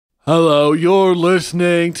Hello, you're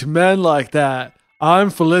listening to Men Like That. I'm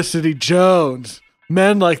Felicity Jones.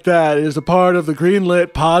 Men Like That is a part of the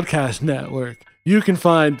Greenlit Podcast Network. You can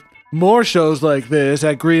find more shows like this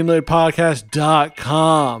at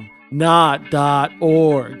greenlitpodcast.com, not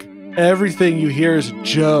 .org. Everything you hear is a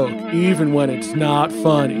joke, even when it's not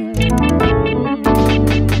funny.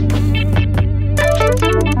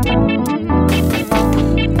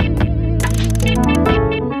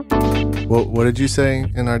 What did you say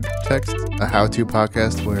in our text? A how-to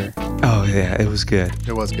podcast where... Oh, yeah, it was good.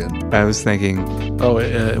 It was good. I was thinking... Oh,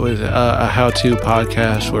 it was a how-to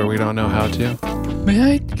podcast where we don't know how to.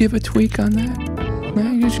 May I give a tweak on that? May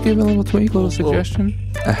I just give a little tweak, a little suggestion?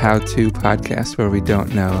 A how-to podcast where we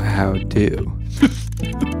don't know how to.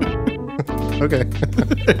 Okay.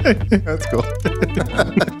 That's cool.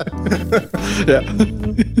 Yeah.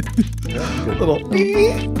 Little...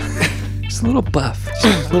 Just a little buff.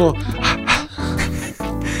 Just a little...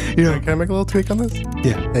 You know, can I make a little tweak on this?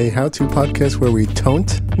 Yeah. A how-to podcast where we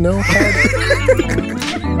don't know how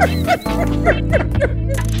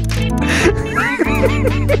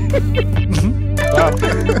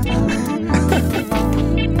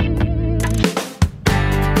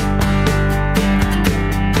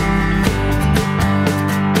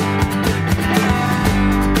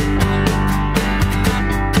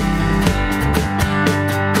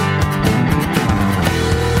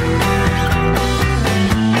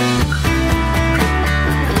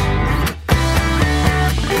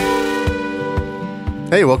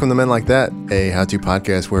Hey, welcome to Men Like That, a how-to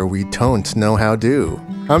podcast where we don't know how to.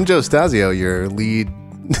 I'm Joe Stasio, your lead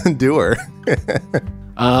doer.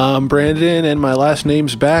 I'm Brandon, and my last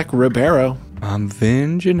name's back, Ribeiro. I'm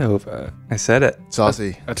Vin Genova. I said it.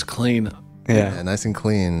 Saucy. That's clean. Yeah. Nice and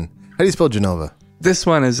clean. How do you spell Genova? This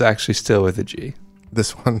one is actually still with a G.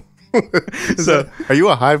 This one. Are you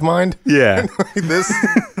a hive mind? Yeah.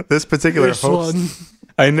 this particular This host? one.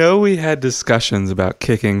 I know we had discussions about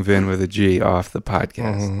kicking Vin with a G off the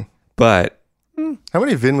podcast, but How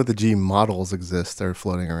many Vin with a G models exist that are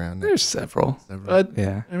floating around? there's several.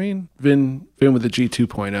 Yeah. I mean, Vin with the G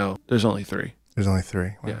 2.0. There's only 3. There's only 3.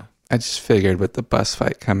 Wow. Yeah. I just figured with the bus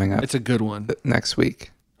fight coming up It's a good one. next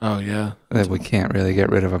week Oh, yeah. that we can't really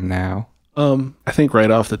get rid of them now. I think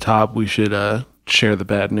right off the top, we should share the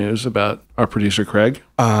bad news about our producer, Craig.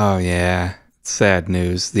 Oh, yeah. Sad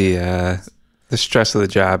news. The stress of the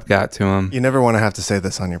job got to him. You never want to have to say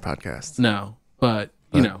this on your podcast. No, but,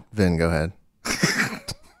 you know, Vin, go ahead.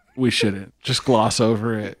 we shouldn't. Just gloss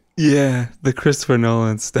over it. Yeah, the Christopher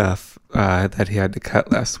Nolan stuff that he had to cut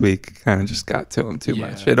last week kind of just got to him too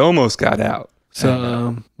much. It almost got out.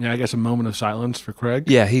 So, yeah, I guess a moment of silence for Craig.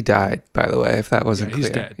 Yeah, he died, by the way, if that wasn't he's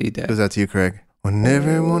clear. dead. He Goes did. out to you, Craig. When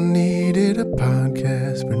everyone needed a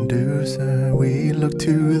podcast producer, we looked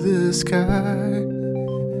to the sky.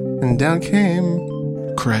 And down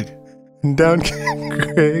came Craig.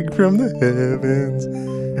 Craig from the heavens.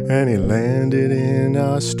 And he landed in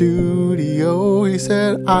our studio. He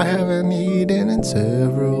said, I haven't eaten in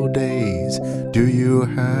several days. Do you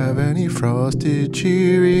have any Frosted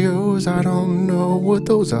Cheerios? I don't know what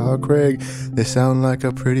those are, Craig. They sound like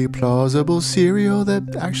a pretty plausible cereal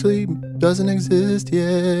that actually doesn't exist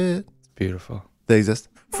yet. Beautiful. They exist.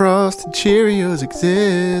 Frosted Cheerios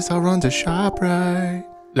exist. I'll run to ShopRite.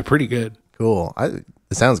 They're pretty good. Cool.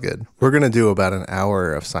 It sounds good. We're going to do about an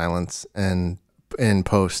hour of silence, and in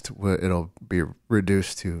post, it'll be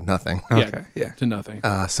reduced to nothing. Okay, yeah. To nothing.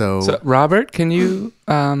 So, Robert, can you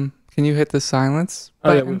hit the silence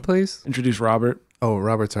button, please? Introduce Robert. Oh,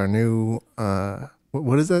 Robert's our new,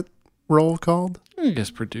 what is that role called? I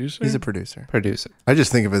guess producer. He's a producer. Producer. I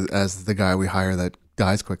just think of it as the guy we hire that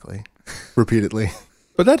dies quickly, repeatedly.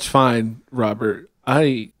 But that's fine, Robert.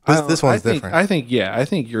 This one's different. I think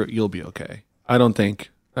you'll be okay. I don't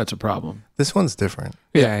think that's a problem. This one's different.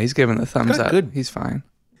 Yeah, he's giving the thumbs got up. good- He's fine.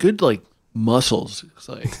 Good like muscles. It's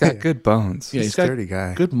like He's got good bones. yeah, he's got Sturdy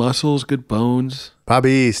guy. good muscles, good bones.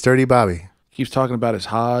 Bobby, Sturdy Bobby. Keeps talking about his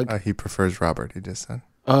hog. He prefers Robert, he just said.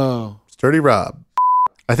 Oh, Sturdy Rob.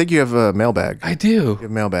 I think you have a mailbag. I do. You have a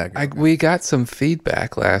mailbag. We got some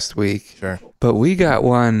feedback last week, Sure. but we got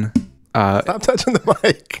one. Stop touching the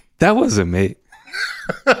mic. That wasn't me.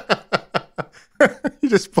 You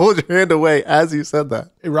just pulled your hand away as you said that.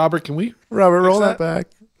 hey Robert, can we? Robert, roll that? that back.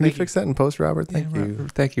 Can you fix that in post, Robert? Thank you.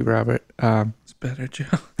 Thank you, Robert. It's better, Joe.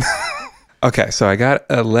 Okay, so I got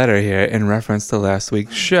a letter here in reference to last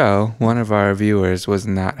week's show. One of our viewers was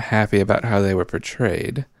not happy about how they were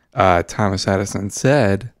portrayed. Thomas Edison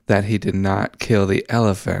said that he did not kill the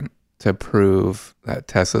elephant to prove that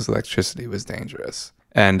Tesla's electricity was dangerous.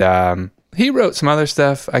 And He wrote some other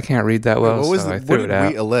stuff. I can't read that well, what so I threw did it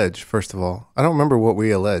out. we allege, first of all? I don't remember what we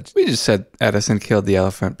alleged. We just said Edison killed the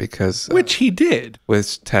elephant because Which he did.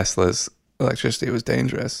 with Tesla's electricity was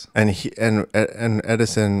dangerous. And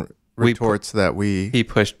Edison retorts that He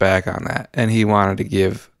pushed back on that, and he wanted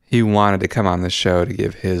to come on the show to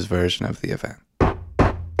give his version of the event.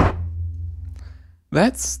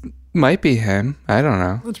 That's might be him. I don't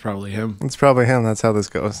know. That's probably him. It's probably him. That's how this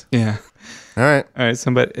goes. Yeah. All right. All right.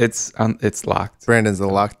 Somebody, it's locked. Brandon's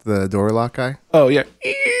the door lock guy. Oh, yeah.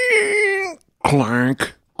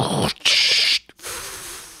 Clank.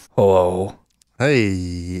 Hello.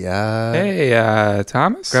 Hey, Hey,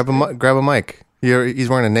 Thomas. grab a mic. He's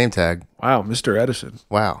wearing a name tag. Wow, Mr. Edison.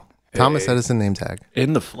 Wow. Thomas Edison name tag.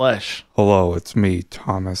 In the flesh. Hello, it's me,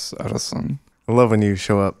 Thomas Edison. I love when you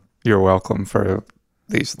show up. You're welcome for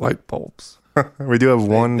these light bulbs. We do have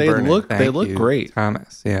one They burning. look Thank you, great.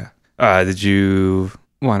 Thomas. Yeah. Did you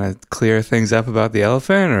want to clear things up about the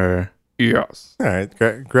elephant, or? Yes. All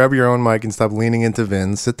right. Grab your own mic and stop leaning into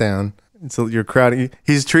Vin. Sit down. So you're crowding.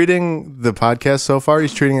 He's treating the podcast so far.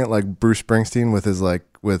 He's treating it like Bruce Springsteen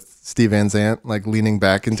with Steve Van Zandt, like leaning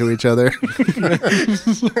back into each other,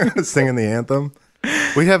 singing the anthem.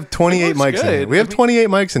 We have 28 looks mics in here. good. We have 28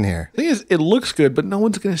 mics in here. The thing is, it looks good, but no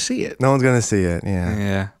one's going to see it. No one's gonna see it. Yeah.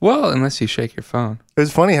 Yeah. Well, unless you shake your phone It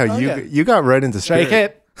was funny how yeah. you got right into spirit.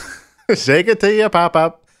 Shake it. Shake it till you pop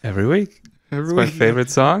up. every week. It's my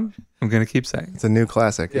favorite song. I'm gonna keep saying. It's a new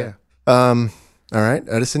classic. Yeah. All right,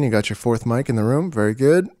 Edison, you got your fourth mic in the room. Very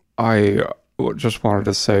good. I just wanted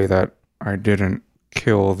to say that I didn't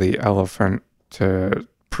kill the elephant to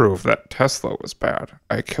prove that Tesla was bad.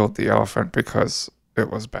 I killed the elephant because it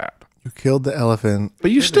was bad. You killed the elephant.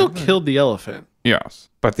 But you still killed the elephant. Yes,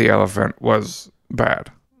 but the elephant was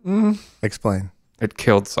bad. Explain. It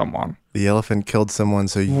killed someone. The elephant killed someone,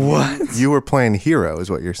 so you were playing hero, is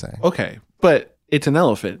what you're saying. Okay, but it's an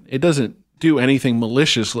elephant. It doesn't do anything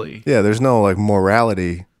maliciously. Yeah, there's no like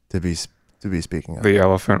morality to be speaking of. The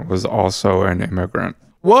elephant was also an immigrant.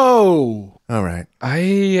 Whoa! All right,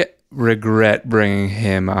 I regret bringing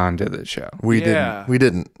him onto the show. we Yeah.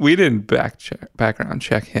 didn't. We didn't background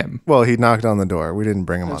check him. Well, he knocked on the door. We didn't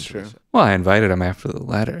bring him That's on. true. Well, I invited him after the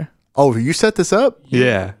letter. Oh, you set this up,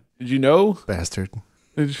 Yeah. Did you know? bastard.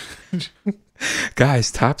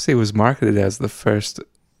 Guys, Topsy was marketed as the first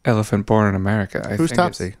elephant born in America. Who's think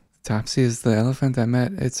Topsy? it's- Topsy is the elephant that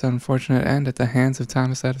met its unfortunate end at the hands of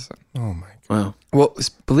Thomas Edison. Oh my god. Wow. Well,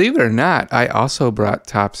 believe it or not, I also brought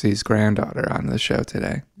Topsy's granddaughter on the show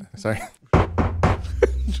today. Sorry.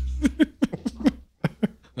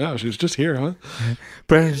 No, she was just here, huh?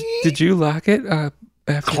 Brandon, did you lock it? After?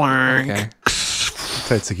 Clank. Okay.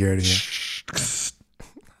 Tight security here.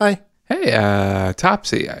 Hi. Hey,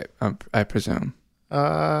 Topsy, I presume.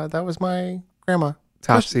 That was my grandma.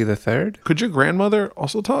 Topsy the third? Could your grandmother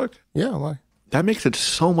also talk? Yeah. Why? That makes it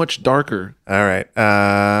so much darker. All right.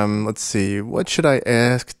 Let's see. What should I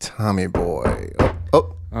ask Tommy Boy?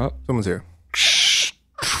 Oh, Oh, someone's here.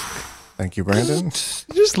 Thank you, Brandon.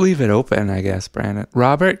 just leave it open, I guess, Brandon.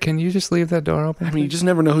 Robert, can you just leave that door open? I mean, you just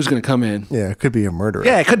never know who's going to come in. Yeah, it could be a murderer.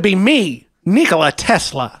 Yeah, it could be me, Nikola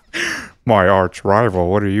Tesla. My arch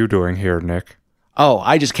rival, what are you doing here, Nick? Oh,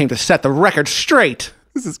 I just came to set the record straight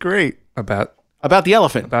This is great. About about the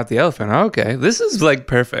elephant. the elephant. Okay, this is like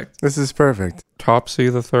perfect. This is perfect. Topsy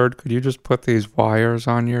the third, could you just put these wires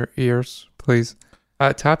on your ears, please?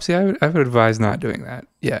 Topsy, I would advise not doing that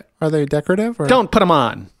yet, Are they decorative? Or? Don't put them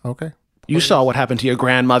on. Okay. You saw what happened to your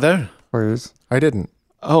grandmother. please. I didn't.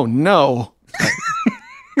 Oh, no.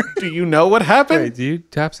 Do you know what happened?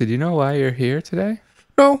 Wait, Topsy, do you know why you're here today?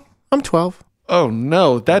 No, I'm 12. Oh,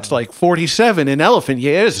 no. That's like 47 in elephant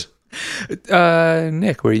years.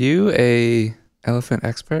 Nick, were you a elephant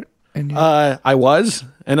expert? I was,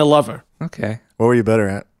 and a lover. Okay. What were you better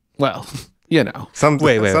at? Well, you know. Some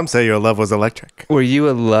Wait. Some say your love was electric. Were you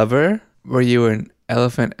a lover? Were you an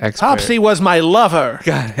elephant expert? Topsy was my lover.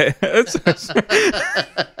 Got it.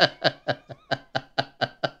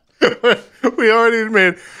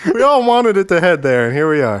 We all wanted it to head there, and here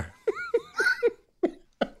we are.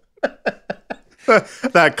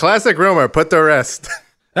 That classic rumor put to rest.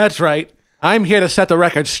 That's right. I'm here to set the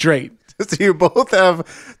record straight. So you both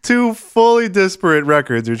have two fully disparate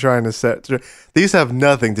records you're trying to set. These have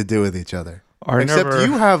nothing to do with each other.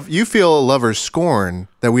 Except you feel a lover's scorn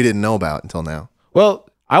that we didn't know about until now. Well,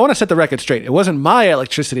 I want to set the record straight. It wasn't my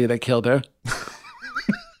electricity that killed her.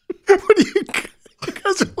 What do you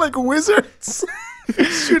guys are like wizards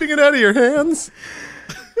shooting it out of your hands?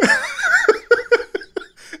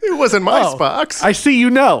 It wasn't my Oh, Spox. I see you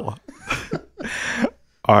know.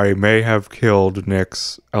 I may have killed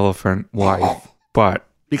Nick's elephant wife, but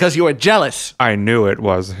Because you were jealous. I knew it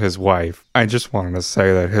was his wife. I just wanted to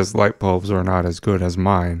say that his light bulbs were not as good as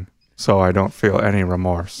mine, so I don't feel any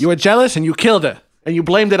remorse. You were jealous and you killed her. And you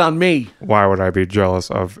blamed it on me. Why would I be jealous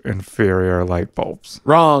of inferior light bulbs?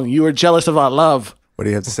 Wrong. You were jealous of our love. What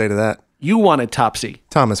do you have to say to that? You wanted Topsy.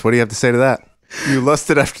 Thomas, what do you have to say to that? You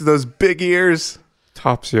lusted after those big ears.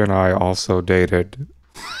 Topsy and I also dated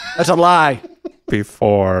That's a lie.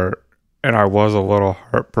 before, and I was a little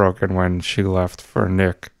heartbroken when she left for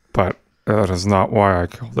Nick, but that is not why I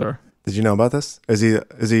killed her. Did you know about this? Is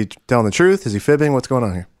he telling the truth? Is he fibbing? What's going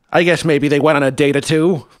on here? I guess maybe they went on a date or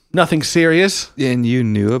two. Nothing serious. And you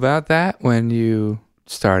knew about that when you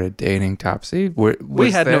started dating Topsy?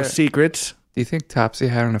 We had no secrets. Do you think Topsy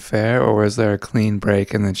had an affair, or was there a clean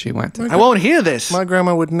break and then she went to... I won't hear this. My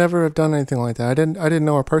grandma would never have done anything like that. I didn't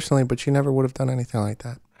know her personally, but she never would have done anything like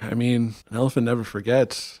that. I mean, an elephant never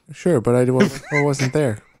forgets. Sure, but I wasn't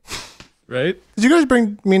there. Right? Did you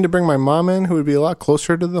guys mean to bring my mom in, who would be a lot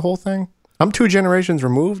closer to the whole thing? I'm 2 generations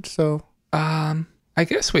removed, so... I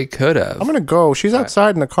guess we could have. I'm going to go. She's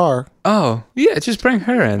outside in the car. Oh, yeah, just bring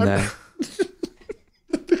her in then.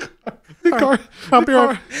 The car, I'll be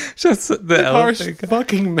right. Just the car's elephant.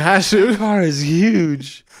 fucking massive. The car is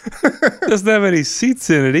huge. Doesn't have any seats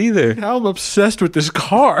in it either. Now I'm obsessed with this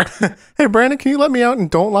car. Hey, Brandon, can you let me out and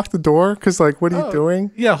don't lock the door? Because, what are you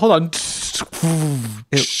doing? Yeah, hold on.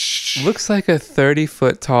 It looks like a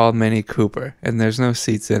 30-foot tall Mini Cooper, and there's no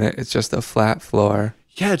seats in it. It's just a flat floor.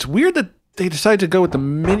 Yeah, it's weird that they decided to go with the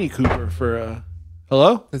Mini Cooper for,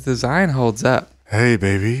 Hello? The design holds up. Hey,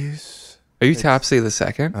 babies. Are you Topsy the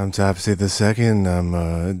second? I'm Topsy the Second. I'm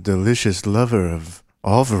a delicious lover of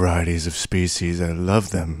all varieties of species. I love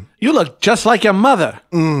them. You look just like your mother.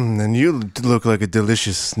 And you look like a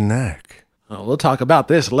delicious snack. Oh, we'll talk about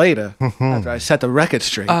this later after I set the record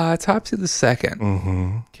straight. Topsy the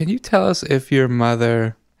second. Can you tell us if your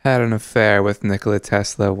mother had an affair with Nikola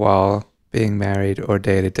Tesla while being married or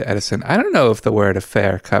dated to Edison? I don't know if the word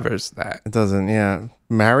affair covers that. It doesn't, yeah.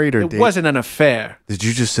 Married or it dated? wasn't an affair. Did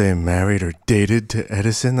you just say married or dated to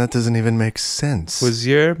Edison? That doesn't even make sense. Was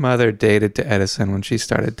your mother dated to Edison when she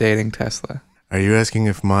started dating Tesla? Are you asking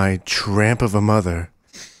if my tramp of a mother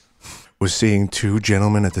was seeing 2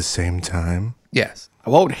 gentlemen at the same time? Yes. I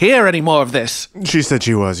won't hear any more of this. She said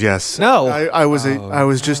she was, yes. No. I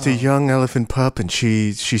was just a young elephant pup, and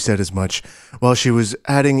she said as much while she was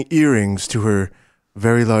adding earrings to her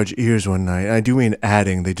very large ears one night. I do mean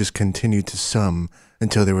adding. They just continued to sum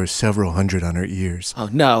until there were several hundred on her ears. Oh,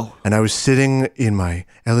 no. And I was sitting in my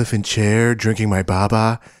elephant chair drinking my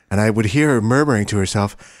baba, and I would hear her murmuring to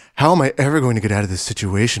herself, how am I ever going to get out of this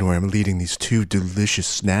situation where I'm leading these 2 delicious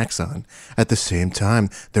snacks on at the same time?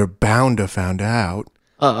 They're bound to find out.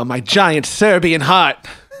 My giant Serbian heart.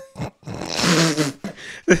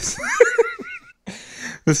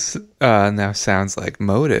 This now sounds like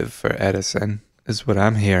motive for Edison, is what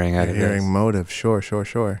I'm hearing out of this. Hearing motive,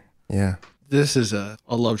 sure. Yeah. This is a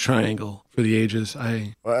love triangle for the ages.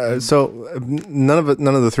 So none of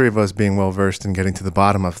the 3 of us being well versed in getting to the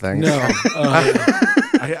bottom of things. No.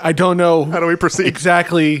 I don't know. How do we proceed?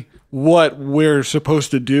 Exactly what we're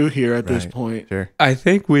supposed to do here at this point. Sure. I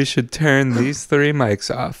think we should turn these 3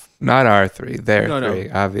 mics off. Not our 3, their No, no.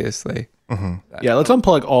 3, obviously. Yeah, let's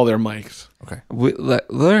unplug all their mics. Okay. Let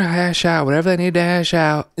them hash out whatever they need to hash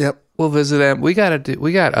out. Yep. We'll visit them. We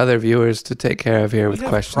got other viewers to take care of here with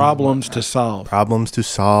questions. Problems to solve. Problems to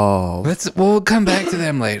solve. We'll come back to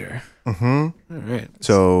them later. All right.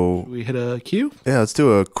 So, We hit a cue. yeah, let's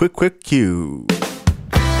do a quick cue.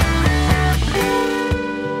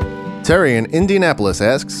 Terry in Indianapolis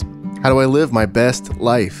asks, how do I live my best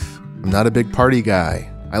life? I'm not a big party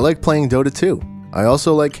guy. I like playing Dota 2. I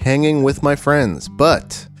also like hanging with my friends,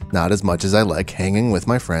 but not as much as I like hanging with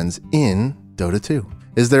my friends in Dota 2.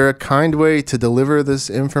 Is there a kind way to deliver this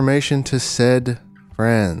information to said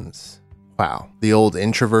friends? Wow, the old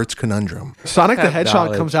introvert's conundrum. Sonic the Hedgehog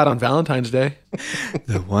Valid. comes out on Valentine's Day.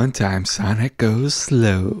 The one time Sonic goes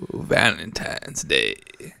slow, Valentine's Day.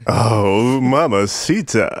 Oh,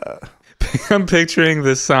 mamacita. I'm picturing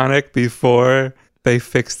the Sonic before they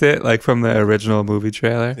fixed it, like from the original movie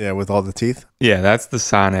trailer. Yeah, with all the teeth. Yeah, that's the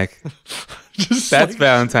Sonic. Just That's like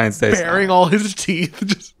Valentine's Day. baring all his teeth.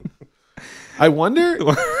 Just- I wonder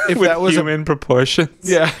if with that was human proportions.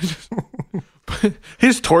 Yeah.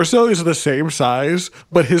 His torso is the same size,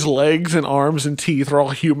 but his legs and arms and teeth are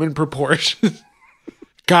all human proportions.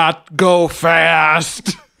 Got go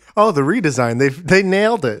fast. Oh, the redesign. They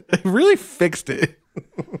nailed it. They really fixed it.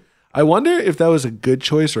 I wonder if that was a good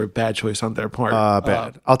choice or a bad choice on their part.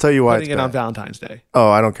 Bad. I'll tell you why it's Putting it on bad. Valentine's Day. Oh,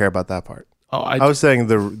 I don't care about that part. Oh, I was saying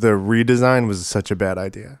the redesign was such a bad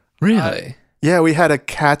idea. Really? Yeah, we had a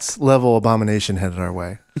Cats level abomination headed our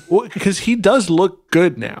way. Well, because he does look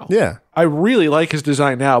good now. Yeah. I really like his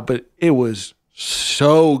design now, but it was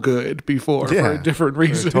so good before for a different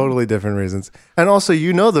reason. For totally different reasons. And also,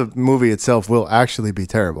 the movie itself will actually be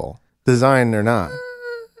terrible, design or not.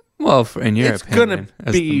 Well, in your It's opinion, gonna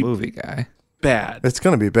as be- the movie guy. Bad. It's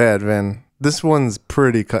going to be bad, Vin. This one's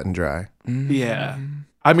pretty cut and dry. Yeah.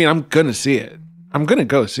 I mean, I'm going to see it. I'm going to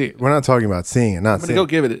go see it. We're not talking about seeing it, not I'm going to seeing go it.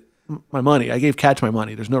 give it my money. I gave Catch my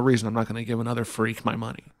money. There's no reason I'm not going to give another freak my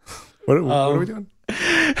money. What are we doing?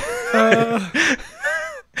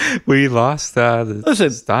 We lost the Listen,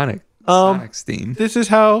 Sonic steam. This is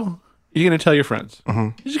how you're going to tell your friends. Mm-hmm.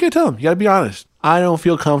 You just got to tell them. You got to be honest. I don't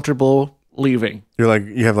feel comfortable leaving. You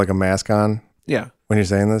have like a mask on Yeah. when you're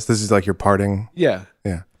saying this? This is like you're parting. Yeah.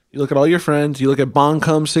 Yeah. You look at all your friends. You look at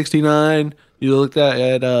Boncum 69. You looked at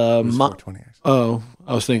It was 420 actually. oh,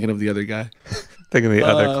 I was thinking of the other guy. Think of the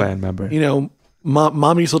other clan member. You know,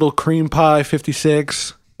 Mommy's Little Cream Pie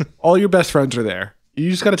 56. All your best friends are there. You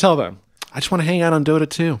just got to tell them. I just want to hang out on Dota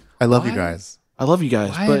too. I love you guys. I love you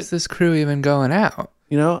guys, Why but is this crew even going out?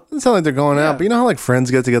 you know, It doesn't sound like they're going out, but you know how like friends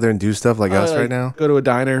get together and do stuff like us like, right now? go to a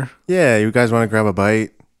diner. Yeah, you guys want to grab a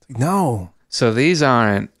bite? No. So these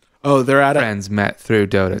aren't Oh, they're at a friends met through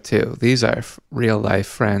Dota 2. These are real life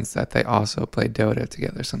friends that they also play Dota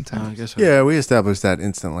together I sometimes. guess so. Yeah, we established that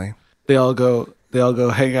instantly. They all go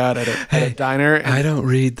hang out at a diner. And I don't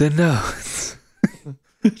read the notes.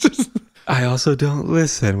 I also don't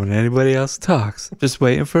listen when anybody else talks. Just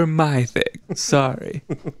waiting for my thing. Sorry.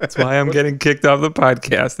 That's why I'm getting kicked off the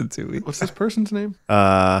podcast in 2 weeks. what's this person's name?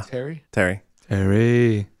 Terry.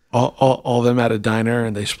 Terry. All of them at a diner,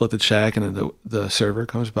 and they split the check, and then the server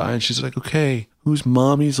comes by, and she's like, "Okay, who's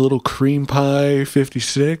Mommy's Little Cream Pie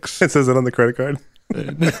 56? It says it on the credit card.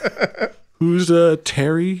 Who's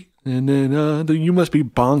Terry? And then you must be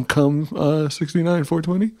Boncum 69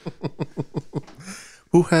 420.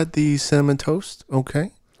 Who had the cinnamon toast?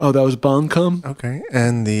 Okay. Oh, that was Boncum. Okay.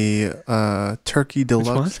 And the turkey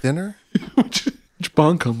deluxe dinner? Which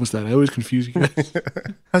Boncum was that? I always confuse you guys.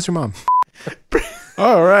 How's your mom?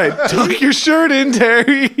 All right, tuck your shirt in,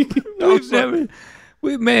 Terry.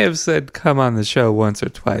 We may have said come on the show once or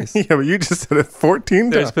twice. Yeah, but you just said it 14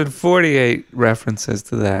 There's times. been 48 references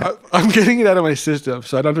to that. I'm getting it out of my system,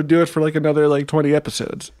 so I don't have to do it for like another 20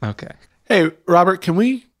 episodes. Okay. Hey, Robert, can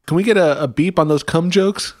we get a beep on those cum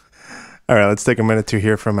jokes? All right, let's take a minute to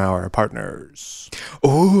hear from our partners.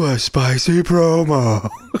 Oh, a spicy promo.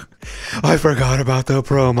 I forgot about the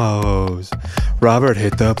promos. Robert,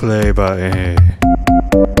 hit the play button.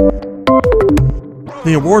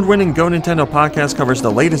 The award-winning Go Nintendo podcast covers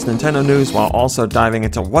the latest Nintendo news while also diving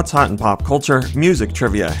into what's hot in pop culture, music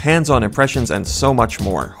trivia, hands-on impressions, and so much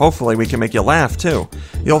more. Hopefully we can make you laugh, too.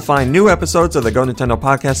 You'll find new episodes of the Go Nintendo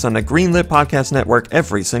podcast on the Greenlit Podcast Network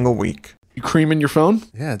every single week. You cream in your phone?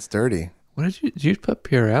 Yeah, it's dirty. What did you put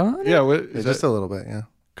Purell on it? Yeah, what Yeah, just a little bit, yeah.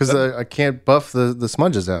 Because I can't buff the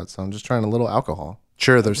smudges out, so I'm just trying a little alcohol.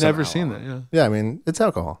 Sure, there's never some seen alcohol. that, yeah. Yeah, I mean, it's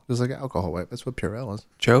alcohol. It's like an alcohol wipe. That's what Purell is.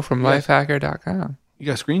 Joe from lifehacker.com. You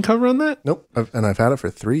got a screen cover on that? Nope. And I've had it for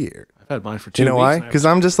 3 years. I've had mine for 2 You know weeks. why? and I- Because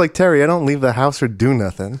I'm just like Terry. I don't leave the house or do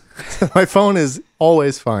nothing. My phone is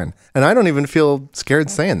always fine. And I don't even feel scared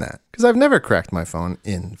saying that. Because I've never cracked my phone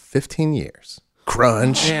in 15 years.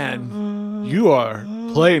 Crunch. Man, you are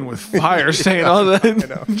playing with fire saying all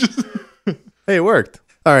that. Hey, it worked.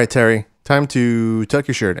 All right, Terry. Time to tuck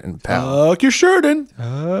your shirt and pal. Tuck your shirt in.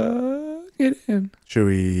 Get in. Should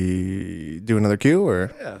we do another cue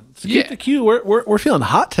or Yeah. So keep the cue. We're feeling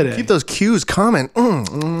hot today. keep those cues coming?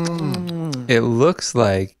 It looks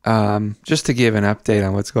like, just to give an update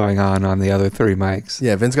on what's going on the other 3 mics.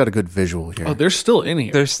 Yeah, Vin's got a good visual here. Oh, they're still in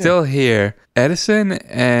here. They're still here. Edison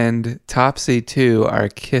and Topsy 2 are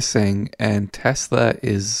kissing, and Tesla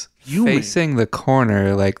is Fuming. facing the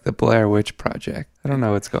corner like the Blair Witch Project. I don't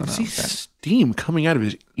know what's going on See with that. steam coming out of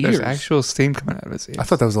his ears. There's actual steam coming out of his ears. I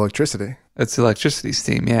thought that was electricity. It's electricity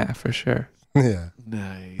steam, yeah, for sure. Yeah.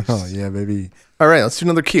 Nice. Oh, yeah, baby. All right, let's do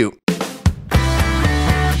another cue.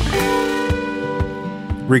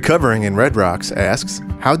 Recovering in Red Rocks asks,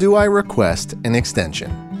 how do I request an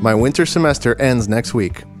extension? My winter semester ends next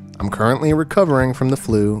week. I'm currently recovering from the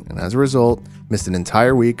flu, and as a result, missed an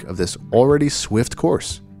entire week of this already swift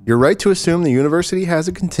course. You're right to assume the university has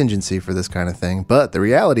a contingency for this kind of thing, but the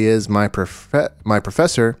reality is my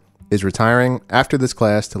professor is retiring after this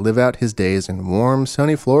class to live out his days in warm,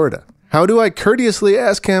 sunny Florida. How do I courteously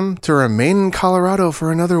ask him to remain in Colorado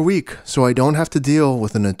for another week so I don't have to deal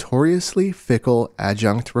with a notoriously fickle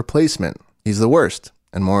adjunct replacement? He's the worst,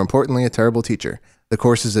 and more importantly, a terrible teacher. The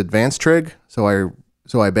course is advanced trig, so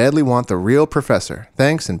So I badly want the real professor.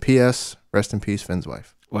 Thanks, and P.S. Rest in peace, Finn's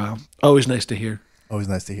wife. Wow. Always nice to hear. Always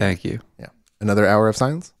nice to hear. Thank you. Yeah. Another hour of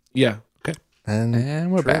silence? Yeah. Okay.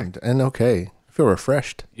 And we're trimmed. And okay. I feel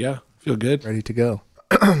refreshed. Yeah. Feel good. Ready to go.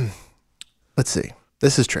 Let's see.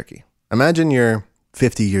 This is tricky. Imagine you're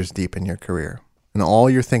 50 years deep in your career, and all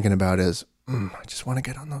you're thinking about is, I just want to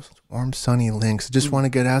get on those warm, sunny links. I just want to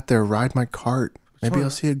get out there, ride my cart. Maybe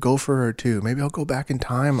I'll see a gopher or two. Maybe I'll go back in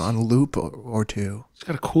time on a loop or two. It's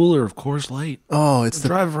got a cooler of Coors Light. Oh, it's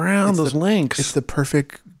drive around those links. It's the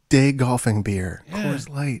perfect day golfing beer. Yeah, Coors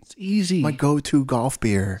Light. It's easy. My go-to golf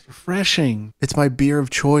beer. It's refreshing. It's my beer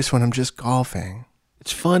of choice when I'm just golfing.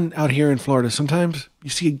 It's fun out here in Florida. Sometimes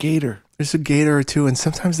you see a gator. There's a gator or two, and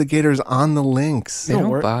sometimes the gator's on the links. They don't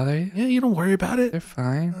worry- bother you. Yeah, you don't worry about it. They're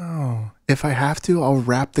fine. Oh, if I have to, I'll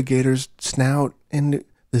wrap the gator's snout in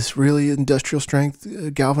this really industrial strength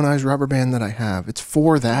galvanized rubber band that I have. It's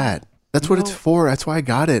for that. That's what it's for. That's why I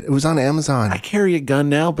got it. It was on Amazon. I carry a gun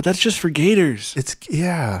now, but that's just for gators.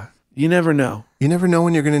 Yeah. You never know. You never know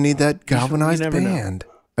when you're going to need that galvanized never know. band.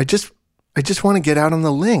 I just want to get out on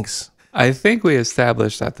the links. I think we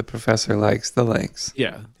established that the professor likes the links.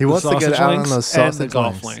 Yeah. He wants to get out on those sausage and the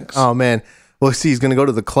golf links. links. Oh man. Well, see, he's going to go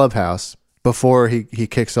to the clubhouse before he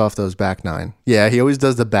kicks off those back nine. Yeah, he always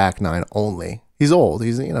does the back nine only. He's old. He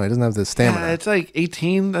doesn't have the stamina. Yeah, it's like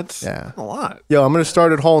 18. That's Yeah. a lot. Yo, I'm going to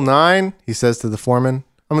start at hole 9, he says to the foreman.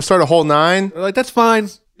 I'm going to start at hole 9. They're like, that's fine.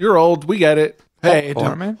 You're old. We get it. Hey,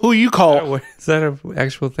 Foreman? who you call? Is that an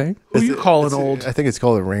actual thing? Who you calling old? I think it's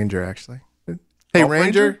called a ranger, actually. Hey,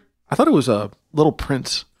 Ranger. I thought it was a Little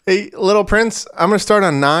Prince. Hey, Little Prince. I'm going to start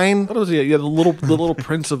on 9. I thought it was the little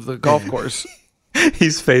prince of the golf course.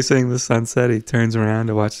 He's facing the sunset. He turns around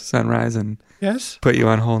to watch the sunrise and Yes. put you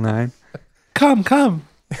on hole 9. Come.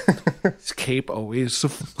 His cape always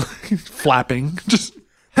flapping. Just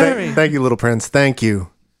hurry. Thank you, Little Prince. Thank you.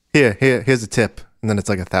 Here's a tip. And then it's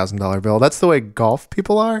like $1,000 bill. That's the way golf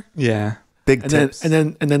people are. Yeah. Big And tips.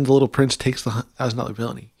 then the little prince takes the $1,000 bill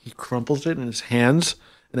and he crumples it in his hands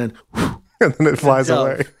and then And then it flies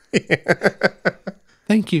Dove. away.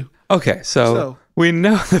 thank you. Okay, so we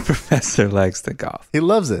know the professor likes to golf. He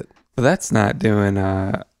loves it. But that's not doing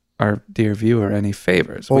our dear viewer any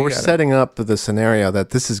favors. Well, we're gotta- setting up the scenario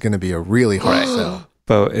that this is going to be a really hard sell.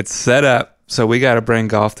 But it's set up, so we got to bring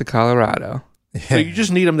golf to Colorado. So you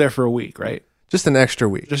just need him there for a week, right? Just an extra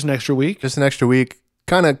week. Just an extra week? Just an extra week.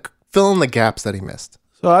 Kind of fill in the gaps that he missed.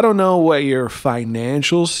 So I don't know what your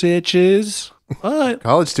financial sitch is, but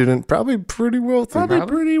College student, probably pretty wealthy. probably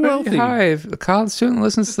pretty wealthy. Hi, if a college student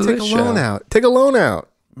listens to Take this a loan show. out. Take a loan out.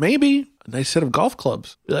 Maybe a nice set of golf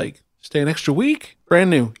clubs. Be like, stay an extra week, brand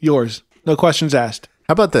new, yours. No questions asked.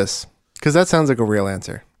 How about this? Because that sounds like a real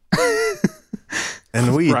answer.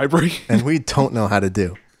 and we Bribery. and we don't know how to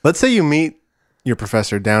do. Let's say you meet your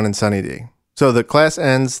professor down in Sunny D. So the class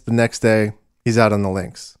ends the next day. He's out on the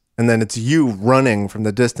links. And then it's you running from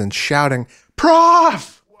the distance shouting,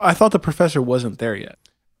 "Prof!" I thought the professor wasn't there yet.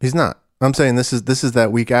 He's not. I'm saying this is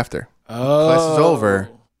that week after. Oh. Class is over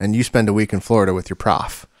and you spend a week in Florida with your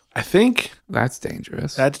prof. I think That's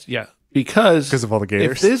dangerous. that's, because of all the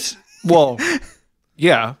gators. if this, well,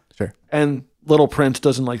 yeah. Sure. And Little Prince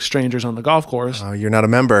doesn't like strangers on the golf course. Oh, you're not a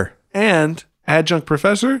member. And adjunct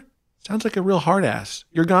professor sounds like a real hard ass.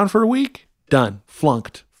 You're gone for a week? Done.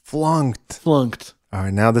 Flunked. Flunked. All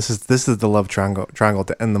right, now this is the love triangle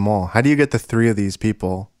to end them all. How do you get the 3 of these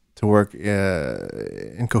people to work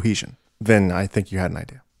in cohesion? Vin, I think you had an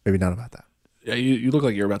idea. Maybe not about that. Yeah, you look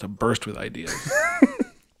like you're about to burst with ideas.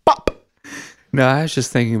 No, I was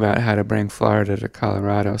just thinking about how to bring Florida to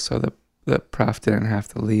Colorado so the prof didn't have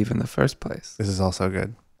to leave in the first place. This is also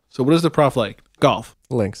good. So what is the prof like? Golf.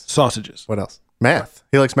 Links. Sausages. What else? Math.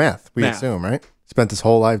 He likes math. We Math. assume, right? Spent his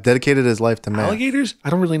whole life, dedicated his life to math. Alligators? I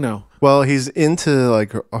don't really know. Well, he's into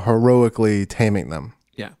like heroically taming them.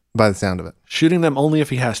 Yeah. By the sound of it. Shooting them only if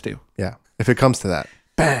he has to. Yeah. If it comes to that.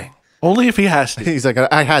 Bang. Only if he has to. He's like,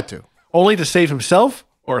 I had to. Only to save himself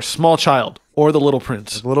or a small child or the Little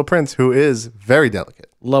Prince. The Little Prince, who is very delicate.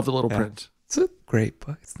 Love the Little Prince. It's a great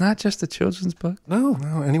book. It's not just a children's book. No.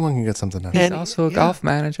 Well, anyone can get something out of He's it. And- also a yeah. golf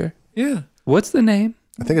manager. Yeah. What's the name?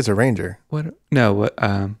 I think it's a ranger. What? No, what?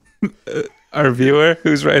 Our viewer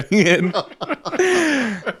who's writing in.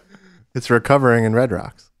 It's recovering in Red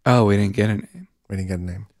Rocks. Oh, we didn't get a name. We didn't get a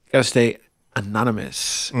name. Gotta stay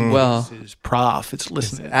anonymous. Well, This is prof. It's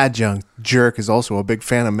listening. Adjunct jerk is also a big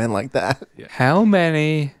fan of men like that. how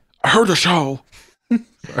many I heard the show.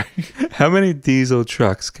 how many diesel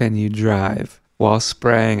trucks can you drive while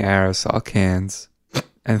spraying aerosol cans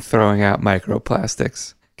and throwing out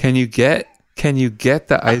microplastics? Can you get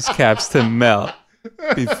the ice caps to melt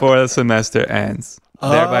before the semester ends?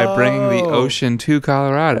 thereby bringing the ocean to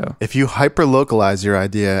Colorado. If you hyper localize your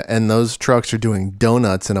idea and those trucks are doing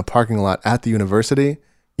donuts in a parking lot at the university,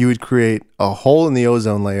 you would create a hole in the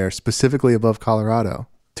ozone layer specifically above Colorado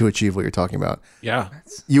to achieve what you're talking about. Yeah.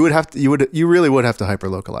 You really would have to hyper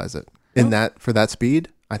localize it for that speed,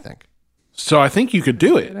 I think. So I think you could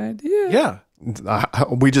do it. Good idea. Yeah.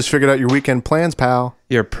 We just figured out your weekend plans, pal.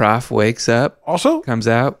 Your prof wakes up, Also, comes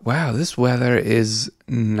out. Wow, this weather is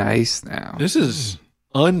nice now. this is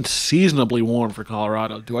unseasonably warm for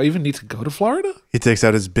Colorado. Do I even need to go to Florida? He takes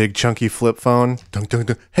out his big chunky flip phone. Dun, dun,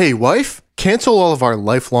 dun. Hey, wife, cancel all of our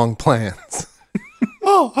lifelong plans.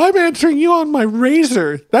 Oh, I'm answering you on my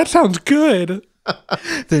Razor. That sounds good.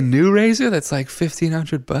 The new Razor that's like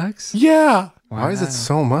 $1,500. Yeah. Why is it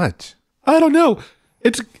so much? I don't know.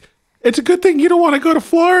 It's a good thing you don't want to go to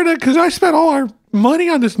Florida because I spent all our money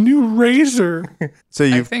on this new Razor. So I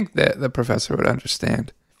you think that the professor would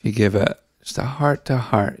understand if you give just a heart to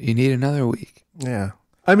heart. You need another week. yeah.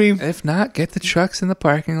 I mean, If not, get the trucks in the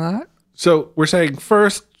parking lot. so we're saying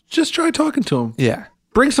first, just try talking to him. Yeah.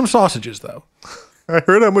 Bring some sausages, though. I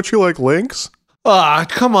heard how much you like links. Ah,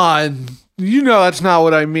 come on. You know that's not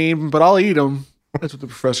what I mean, but I'll eat them. That's what the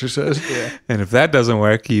professor says. Yeah. And if that doesn't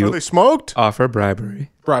work, Are you they smoked? offer bribery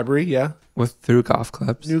Bribery, yeah. through golf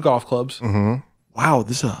clubs. New golf clubs. Mm-hmm. Wow,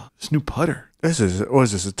 this new putter. What is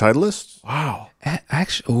this, a Titleist? Wow.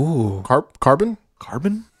 Actually, ooh, Carbon?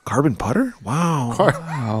 Carbon putter? Wow.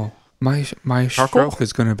 wow. My Charcoal? stroke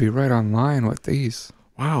is going to be right on line with these.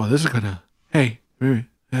 Wow, this is gonna. Hey,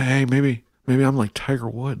 maybe I'm like Tiger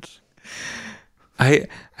Woods. I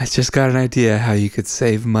just got an idea how you could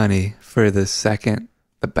save money for the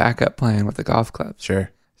backup plan with the golf clubs.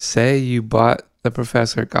 Sure. Say you bought the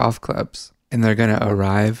professor golf clubs and they're going to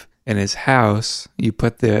arrive in his house. You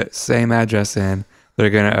put the same address in. They're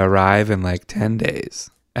going to arrive in like 10 days.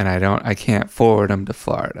 And I can't forward them to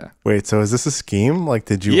Florida. Wait, so is this a scheme? Like,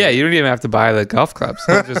 did you? Yeah, you don't even have to buy the golf clubs.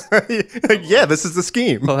 He'll Yeah, this is the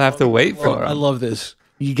scheme. he'll have to wait for I them. love this.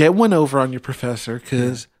 You get one over on your professor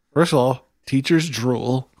because, first of all, teachers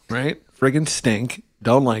drool, right? Friggin' stink.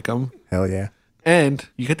 Don't like them. Hell yeah. And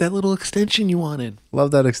you get that little extension you wanted.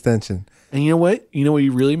 Love that extension. And you know what? You know what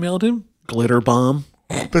you really mailed him? Glitter bomb.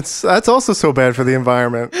 But that's also so bad for the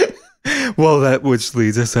environment. Well, which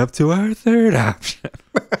leads us up to our third option.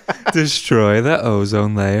 Destroy the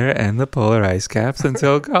ozone layer and the polar ice caps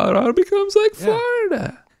until Colorado becomes like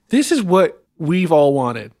Florida. This is what we've all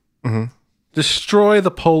wanted. Mm-hmm. Destroy the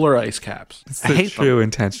polar ice caps. It's I the hate true them.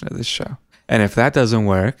 intention of this show. And if that doesn't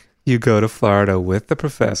work, you go to Florida with the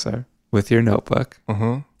professor, with your notebook,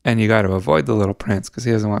 and you got to avoid the little prince because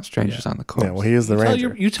he doesn't want strangers on the course. Yeah, well, he is the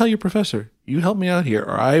ranger. You tell your professor, you help me out here,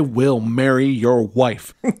 or I will marry your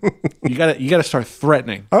wife. you gotta start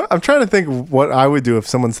threatening. I'm trying to think what I would do if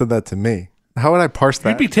someone said that to me. How would I parse that?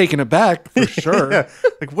 You'd be taken aback for sure. Yeah.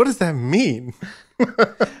 Like, what does that mean?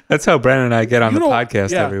 That's how Brandon and I get on You the don't-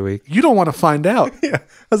 podcast yeah. every week. You don't want to find out. Yeah. I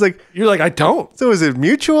was like, You're like, I don't. so is it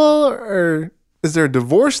mutual or is there a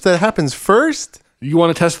divorce that happens first? You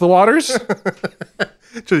want to test the waters?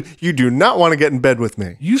 So you do not want to get in bed with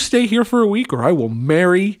me. You stay here for a week, or I will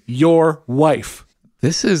marry your wife.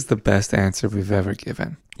 This is the best answer we've ever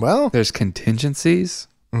given. Well, There's contingencies.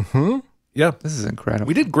 Yeah, This is incredible.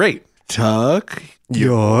 we did great. Tuck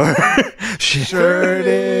your shirt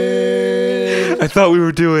in. I thought we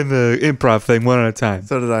were doing the improv thing one at a time.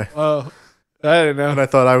 so did I. Oh, I don't know. And I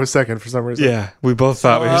thought I was second for some reason. Yeah, we both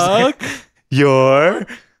thought we were saying Tuck, your.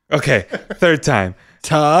 Okay, third time.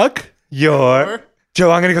 tuck, Your. Joe,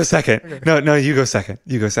 I'm gonna go second. No, you go second.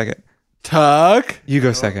 You go second. tuck. You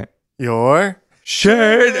go second. Your.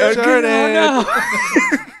 Shirt. Shirt Okay, in. no.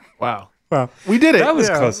 Wow, Wow. we did it. That was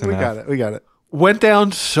Yeah, close we enough. We got it. Went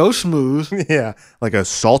down so smooth. Yeah. Like a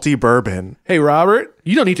salty bourbon. Hey, Robert,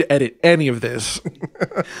 you don't need to edit any of this.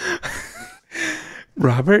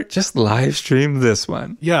 Robert, just live stream this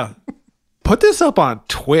one. Yeah, put this up on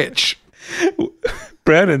Twitch.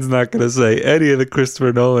 Brandon's not gonna say any of the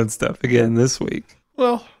Christopher Nolan stuff again this week.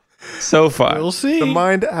 Well, So far. we'll see. The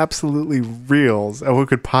mind absolutely reels at what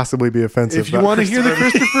could possibly be offensive. If you about want to hear the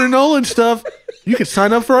Christopher Nolan stuff, you can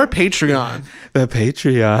sign up for our Patreon. The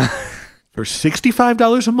Patreon. For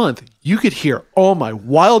 $65 a month, you could hear all my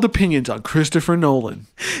wild opinions on Christopher Nolan.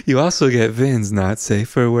 You also get Vin's not safe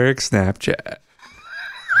for work Snapchat.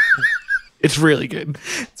 It's really good.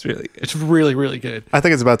 It's really good. It's really, really good. I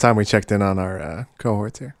think it's about time we checked in on our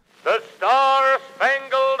cohorts here. The Star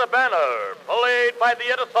Spangled Banner, played by the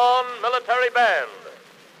Edison Military Band.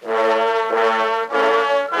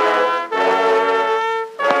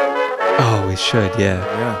 Oh, we should,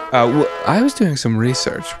 yeah. I was doing some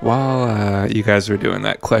research while you guys were doing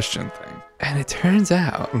that question thing. And it turns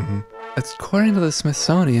out, according to the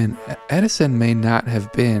Smithsonian, Edison may not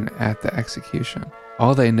have been at the execution.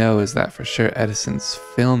 All they know is that for sure Edison's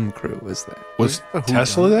film crew was there. Was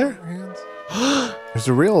Tesla there? There's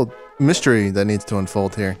a real mystery that needs to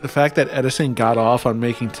unfold here. The fact that Edison got off on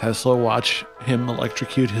making Tesla watch him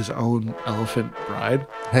electrocute his own elephant bride.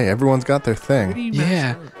 Hey, everyone's got their thing.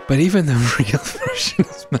 Yeah, but even the real version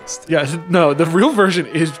is messed up. Yeah, no, the real version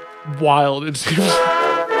is wild. It seems.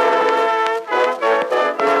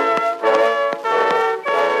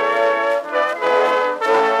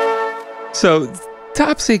 So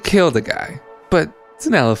Topsy killed a guy, but it's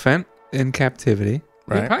an elephant in captivity.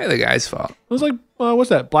 Right. Probably the guy's fault. It was like, what's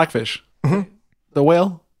that? Blackfish. The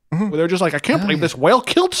whale. Where they're just like, I can't believe this whale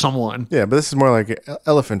killed someone. Yeah, but this is more like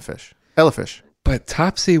elephant fish. Elefish. But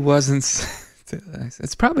Topsy wasn't.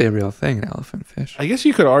 It's probably a real thing, an elephant fish. I guess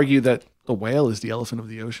you could argue that the whale is the elephant of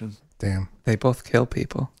the ocean. Damn. They both kill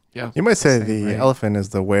people. Yeah. You might say the Same, right? elephant is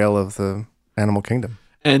the whale of the animal kingdom.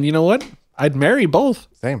 And you know what? I'd marry both.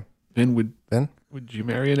 Same. Ben, Ben? would you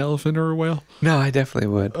marry an elephant or a whale? No, I definitely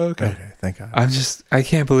would. Okay. Okay, thank God. I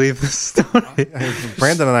can't believe this story.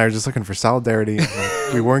 Brandon and I are just looking for solidarity.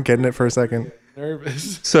 Like, we weren't getting it for a second.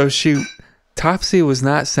 Nervous. So Topsy was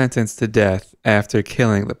not sentenced to death after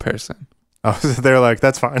killing the person. Oh, so they're like,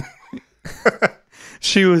 that's fine.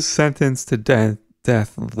 She was sentenced to death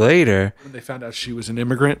later When they found out she was an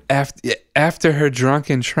immigrant. after her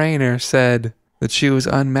drunken trainer said that she was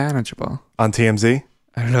unmanageable. On TMZ?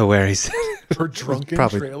 I don't know where he said it. Her drunken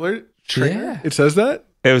Probably. trainer? Yeah. It says that?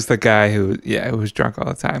 It was the guy who was drunk all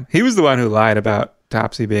the time. He was the one who lied about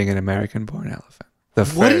Topsy being an American-born elephant. The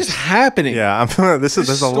What is first. happening? Yeah,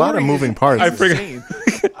 there's a lot of moving parts. I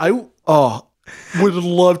forgot. I would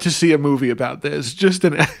love to see a movie about this. Just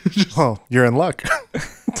Well, you're in luck.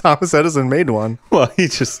 Thomas Edison made one. Well, he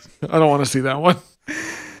just... I don't want to see that one.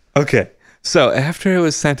 Okay. So after it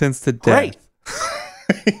was sentenced to death... Great.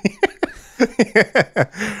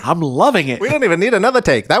 I'm loving it. We don't even need another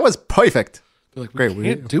take. That was perfect. They're like, Great, we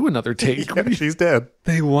we- can't do another take. Yeah, she's dead.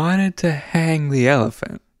 They wanted to hang the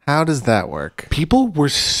elephant. How does that work? People were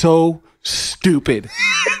so stupid.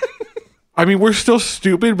 I mean, we're still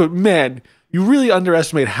stupid, but man, you really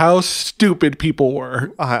underestimate how stupid people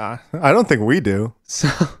were. I don't think we do. So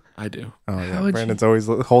I do. Oh, How yeah. would Brandon's always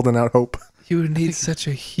holding out hope. you would need such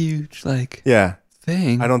a huge, Yeah,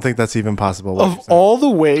 thing. I don't think that's even possible. what Of you're saying. all the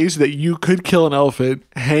ways that you could kill an elephant,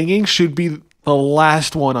 hanging should be the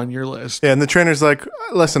last one on your list. Yeah, and the trainer's like,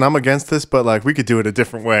 listen, I'm against this, but like we could do it a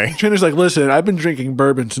different way. Trainer's like, listen, I've been drinking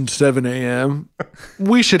bourbon since 7 a.m.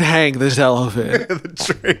 We should hang this elephant.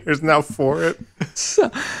 The trainer's now for it.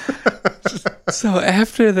 So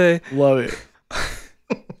after they... Love it.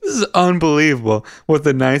 This is unbelievable. What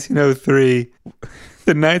the 1903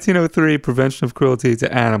 Prevention of Cruelty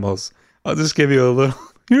to Animals. I'll just give you a little...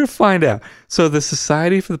 You're going to find out. So the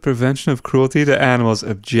Society for the Prevention of Cruelty to Animals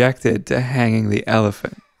objected to hanging the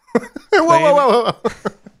elephant, Whoa.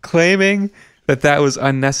 claiming that was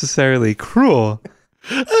unnecessarily cruel.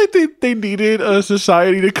 I think they needed a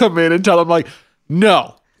society to come in and tell them, like,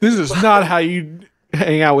 no, this is not how you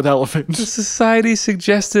hang out with The elephants. society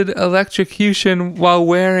suggested electrocution while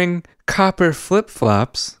wearing copper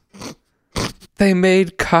flip-flops. They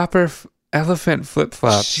made copper elephant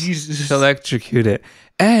flip-flops Jesus. to electrocute it.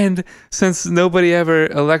 And since nobody ever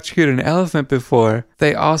electrocuted an elephant before,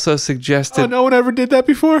 they also Oh, suggested no one ever did that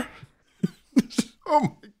before? Oh my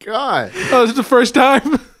God. Oh, this is the first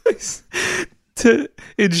time? to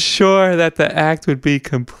ensure that the act would be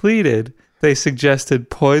completed, they suggested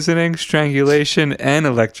poisoning, strangulation, and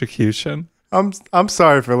electrocution. I'm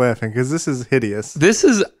sorry for laughing because this is hideous. This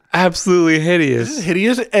is absolutely This hideous, is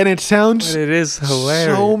hideous, and it sounds but it is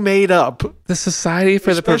hilarious. so made up. The Society for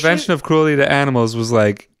the Especially- Prevention of Cruelty to Animals was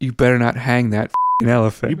like, you better not hang that f***ing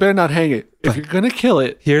elephant. You better not hang it. If you're going to kill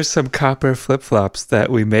it, Here's some copper flip-flops that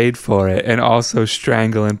we made for it, and also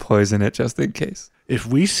strangle and poison it just in case. if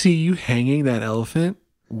we see you hanging that elephant,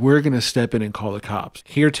 we're going to step in and call the cops.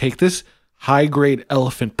 Here, take this high-grade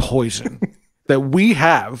elephant poison that we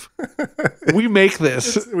have. We make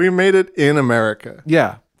this. We made it in America.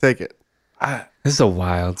 Yeah. Take it. This is a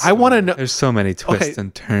wild I want to know There's so many twists Okay.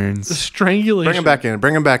 and turns. the strangulation. Bring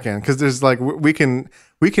him back in. Because there's like, we can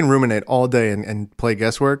ruminate all day and play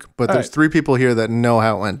guesswork, but there's right. 3 people here that know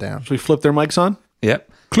how it went down. Should we flip their mics on? Yep.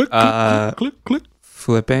 Click, click, click, click.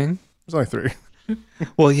 Flipping. There's only 3.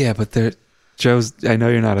 Well, yeah, but Joe's, I know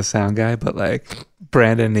you're not a sound guy, but like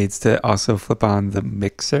Brandon needs to also flip on the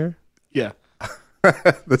mixer. Yeah.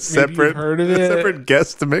 The separate, heard of the it. separate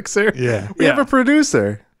guest mixer. Yeah. We have Yeah. a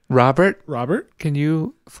producer. Robert, Robert, can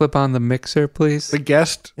you flip on the mixer, please? the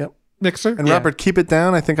guest Yep. Nixer. And Robert, keep it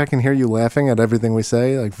down. I think I can hear you laughing at everything we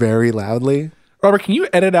say, like very loudly. Robert, can you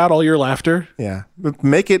edit out all your laughter? Yeah. But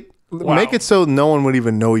make it so no one would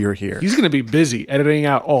even know you're here. He's going to be busy editing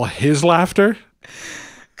out all his laughter.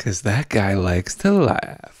 Because that guy likes to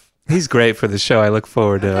laugh. He's great for the show. I look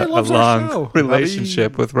forward to a long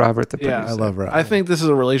relationship with Robert the producer. I love Robert. I think this is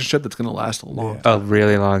a relationship that's going to last a long time. A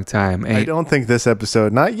really long time. I don't think this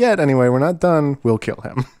episode, not yet anyway, we're not done. We'll kill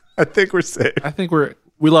him. I think we're safe. I think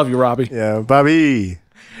we love you, Robbie. Yeah, Bobby.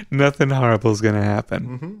 Nothing horrible is going to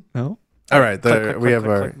happen. No? All right, we have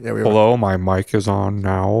our... Hello, my mic is on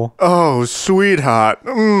now. Oh, sweetheart.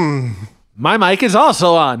 My mic is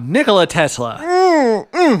also on. Nikola Tesla.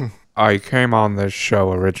 I came on this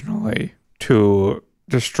show originally to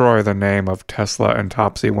destroy the name of Tesla and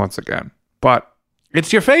Topsy once again. But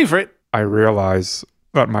It's your favorite. I realize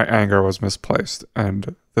that my anger was misplaced,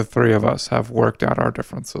 and the three of us have worked out our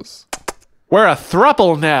differences. We're a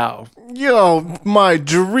thruple now. Yo, my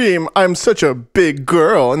dream. I'm such a big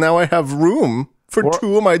girl, and now I have room for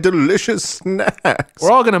two of my delicious snacks.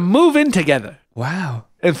 We're all going to move in together. Wow.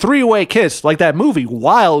 And three-way kiss like that movie,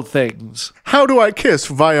 Wild Things. How do I kiss?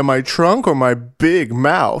 Via my trunk or my big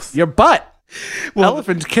mouth? Your butt.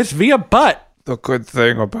 Elephants kiss via butt. The good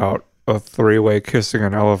thing about a three-way kissing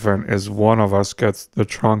an elephant is one of us gets the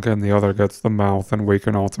trunk and the other gets the mouth, and we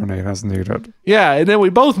can alternate as needed. Yeah, and then we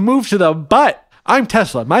both move to the butt. I'm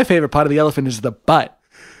Tesla. My favorite part of the elephant is the butt.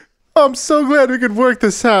 I'm so glad we could work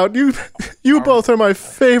this out. You both are my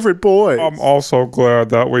favorite boys. I'm also glad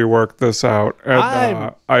that we worked this out.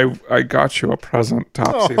 And I got you a present,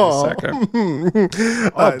 Topsy the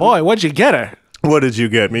second. Oh, boy, what'd you get her? What did you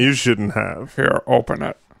get me? You shouldn't have. Here, open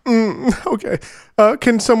it. Okay.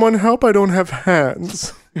 Can someone help? I don't have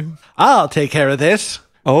hands. I'll take care of this.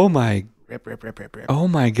 Oh my Rip, rip, rip, rip, rip. Oh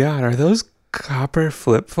my god, are those copper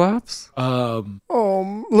flip-flops?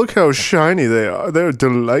 Oh, look how shiny they are. They're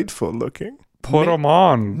delightful looking. Put them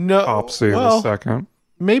on, No, Topsy well- the second.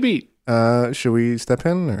 Maybe. Should we step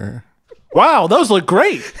in or? Wow, those look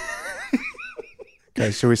great.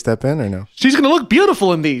 Guys, should we step in or no? She's going to look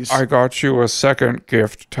beautiful in these. I got you a second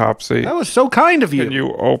gift, Topsy. That was so kind of you. Can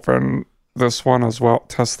you open this one as well?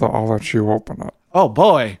 Tesla, I'll let you open it. Oh,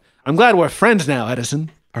 boy. I'm glad we're friends now, Edison.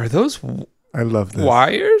 Are those I love this.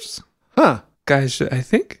 wires? Huh. Guys, I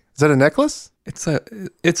think Is that a necklace? it's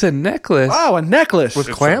a necklace. Wow, a necklace. With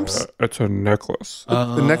clamps? It's a necklace.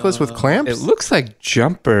 The necklace with clamps? It looks like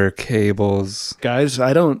jumper cables. Guys,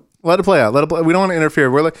 I don't... Let it play out. Let it play. We don't want to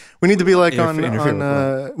interfere. We need to be like on Interfere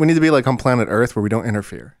with we need to be like on planet Earth where we don't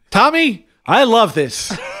interfere. Tommy, I love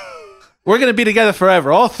this. We're going to be together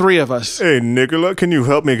forever, all three of us. Hey, Nicola, can you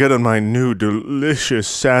help me get on my new delicious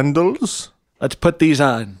sandals? Let's put these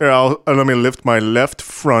on. Here, let me lift my left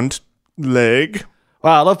front leg.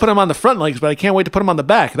 Wow, I love putting them on the front legs, but I can't wait to put them on the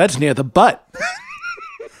back. That's near the butt.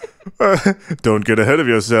 Don't get ahead of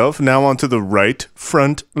yourself. Now onto the right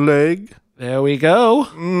front leg. There we go.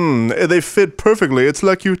 They fit perfectly. It's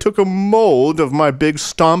like you took a mold of my big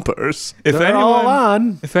stompers. They're all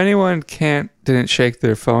on. If anyone didn't shake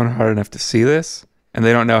their phone hard enough to see this, and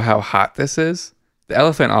they don't know how hot this is, the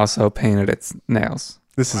elephant also painted its nails.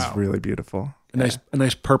 This is really beautiful. A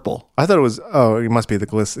nice purple. I thought it was. Oh, it must be the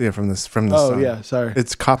gliss from this. Oh, sun. yeah, sorry.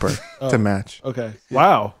 It's copper to match. Okay.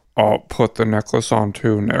 Wow. I'll put the necklace on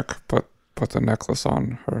too, Nick. Put the necklace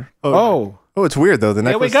on her. Oh. Oh, it's weird though. The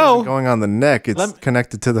There we necklace go. isn't going on the neck. It's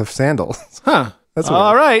connected to the sandals. Huh. That's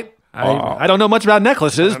All weird. right. I don't know much about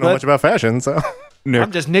necklaces, I don't know much but about fashion, so Nick,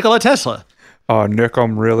 I'm just Nikola Tesla. Nick,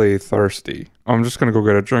 I'm really thirsty. I'm just gonna go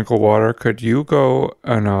get a drink of water. Could you go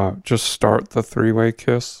and just start the three-way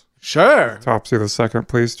kiss? Sure. Topsy the second,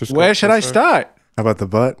 please. Just Where go should I kiss her. start? how about the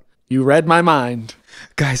butt? You read my mind.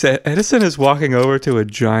 Guys, Edison is walking over to a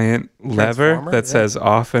giant lever Transformer? that says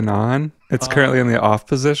off and on. It's currently in the off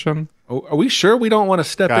position. Oh, are we sure we don't want to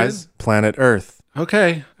step Guys, planet Earth. in?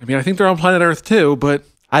 Okay. I mean, I think they're on planet Earth too, but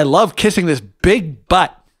I love kissing this big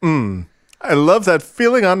butt. I love that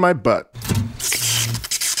feeling on my butt.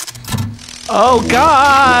 Oh,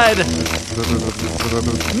 God!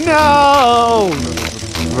 No!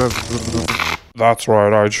 That's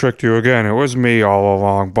right, I tricked you again. It was me all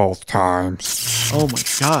along, both times. Oh, my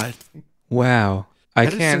God. Wow. I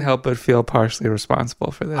Edison- can't help but feel partially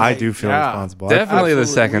responsible for this. I do feel Yeah. responsible. Definitely the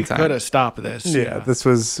Absolutely. second We time. could have stopped this. Yeah, this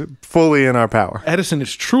was fully in our power. Edison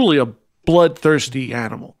is truly a bloodthirsty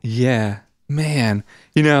animal. Yeah. Man.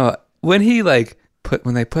 You know, when he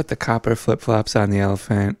when they put the copper flip-flops on the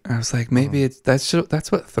elephant, I was like, maybe that's what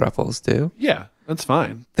thruples do. Yeah, that's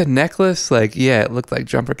fine. The necklace, it looked like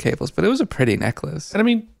jumper cables, but it was a pretty necklace. And I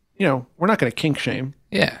mean, we're not going to kink shame.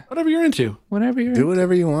 Yeah. Whatever you're into. Whenever you're Do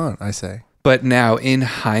whatever you want, I say. But now, in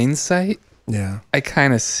hindsight, Yeah. I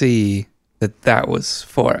kind of see that was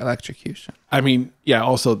for electrocution. I mean, yeah,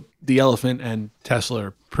 also the elephant and Tesla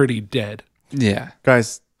are pretty dead. Yeah.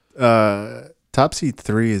 Guys, Topsy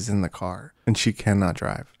 3 is in the car and she cannot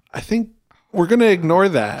drive. I think we're going to ignore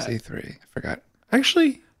that. C3. I forgot.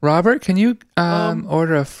 Actually, Robert, can you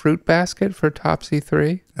order a fruit basket for Topsy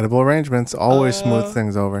 3? Edible arrangements always smooth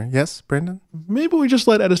things over. Yes, Brendan? maybe we just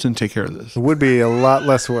let Edison take care of this. It would be a lot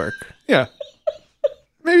less work. Yeah.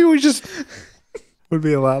 Maybe we just Would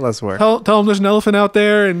be a lot less work. tell them there's an elephant out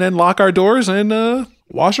there and then lock our doors and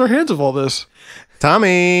wash our hands of all this.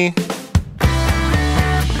 Tommy!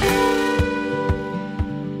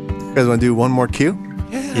 You guys want to do one more cue?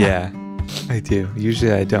 Yeah, I do.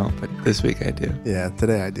 Usually I don't, but this week I do. Yeah,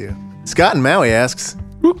 today I do. Scott in Maui asks,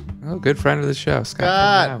 Oh, good friend of the show, Scott.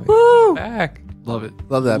 Scott! from Maui. Woo! Back. Love it.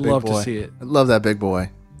 Love that big Love boy. to see it. I love that big boy.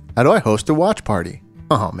 How do I host a watch party?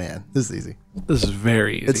 Oh, man. This is easy. This is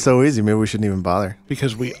very easy. It's so easy. Maybe we shouldn't even bother.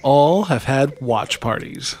 because we all have had watch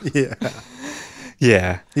parties. Yeah.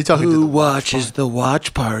 Yeah. You talking to the watches the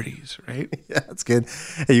watch parties, right? Yeah, that's good.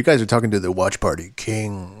 Hey, you guys are talking to the watch party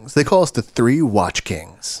kings. They call us the 3 watch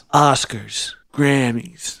kings. Oscars,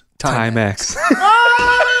 Grammys. Timex.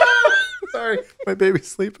 Sorry, my baby's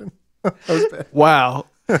sleeping. That was bad. Wow.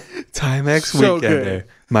 Timex So Weekender. good.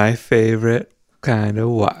 My favorite kind of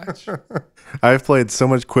watch. I've played so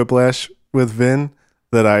much Quiplash with Vin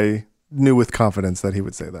that I knew with confidence that he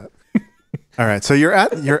would say that. All right, so you're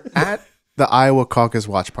at the Iowa caucus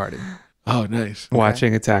watch party. Oh, nice.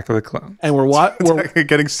 Watching Attack of the Clones. And we're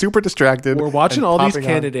Getting super distracted. we're watching and all these popping on.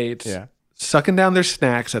 candidates Yeah. sucking down their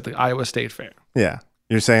snacks at the Iowa State Fair. Yeah.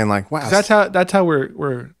 You're saying like, wow. That's how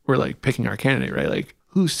we're like picking our candidate, right? Like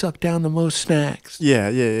who sucked down the most snacks?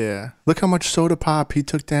 Yeah. Look how much soda pop he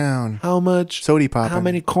took down. How much? Sody pop. How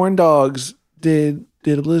many corn dogs did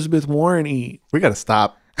Elizabeth Warren eat? We got to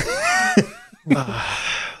stop.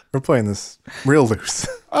 We're playing this real loose.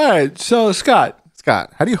 All right, so Scott,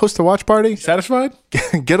 Scott, how do you host a watch party? satisfied?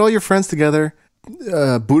 Get all your friends together,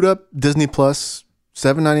 boot up Disney Plus,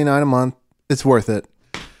 $7.99 a month. It's worth it.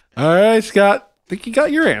 All right, Scott. I think you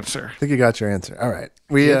got your answer. I think you got your answer. All right.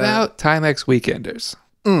 We Give out Timex Weekenders.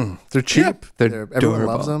 they're cheap. They're Everyone durable.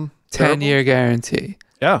 loves them. 10-year guarantee.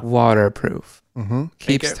 Yeah. Waterproof.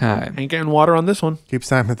 Keeps time. Ain't getting water on this one. Keeps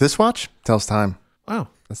time. This watch tells time. Wow.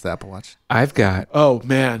 That's the Apple Watch. I've got Oh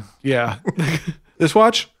man, yeah. This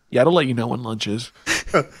watch, yeah, it'll let you know when lunch is.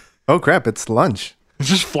 Oh crap! It's lunch. It's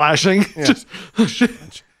just flashing. Just oh,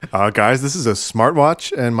 shit. Guys, this is a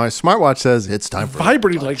smartwatch, and my smartwatch says it's time for.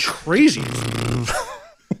 Vibrating like crazy.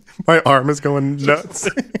 My arm is going nuts.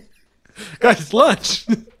 Guys, it's lunch.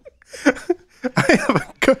 I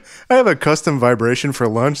have a custom vibration for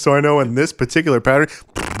lunch, so I know in this particular pattern.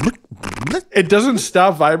 It doesn't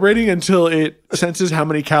stop vibrating until it senses how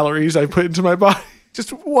many calories I put into my body. Just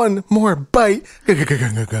one more bite.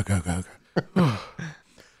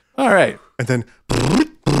 All right. And then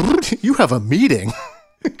you have a meeting.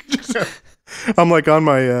 I'm like on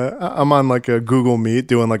my I'm on like a Google Meet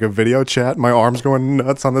doing like a video chat. My arm's going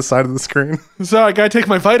nuts on the side of the screen. So I gotta take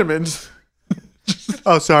my vitamins.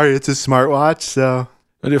 Oh, sorry, it's a smartwatch. So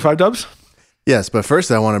I do 5 dubs? yes, but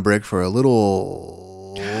first I want to break for a little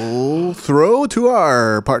throw to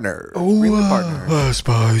our partner. Greenlit partner. a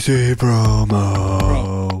spicy promo.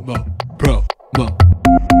 Bro.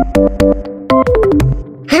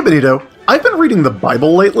 Hey Benito, I've been reading the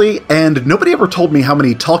Bible lately, and nobody ever told me how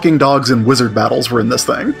many talking dogs and wizard battles were in this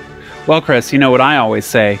thing. Well, Chris, you know what I always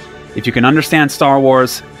say. If you can understand Star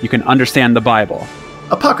Wars, you can understand the Bible.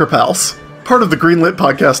 Apocrypals, part of the Greenlit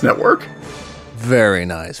Podcast Network. Very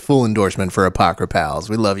nice. Full endorsement for Apocrypals.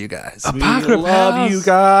 We love you guys. We love you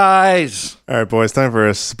guys. All right, boys, time for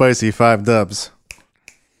a spicy 5 dubs.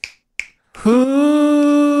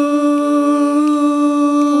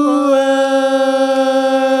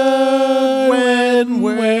 When,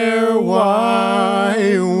 where, why,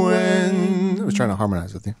 when. I was trying to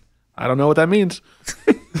harmonize with you. I don't know what that means.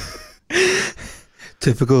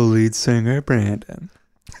 Typical lead singer Brandon.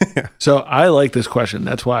 So I like this question.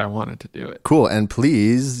 That's why I wanted to do it. Cool. And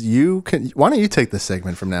please, why don't you take this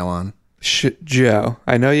segment from now on? Joe,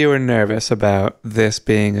 I know you were nervous about this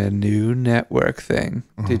being a new network thing.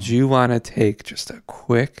 Did you want to take just a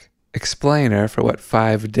quick explainer for what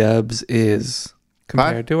 5 dubs is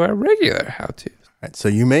compared to our regular how-tos? Right, so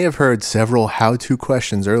you may have heard several how-to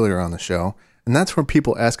questions earlier on the show, and that's where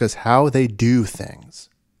people ask us how they do things.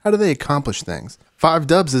 How do they accomplish things? 5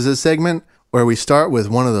 dubs is a segment where we start with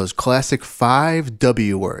one of those classic 5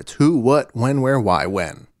 W words. Who, what, when, where, why,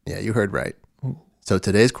 when. Yeah, you heard right. So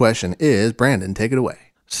today's question is, Brandon, take it away.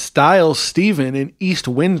 Style Steven in East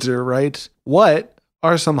Windsor writes, what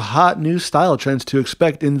are some hot new style trends to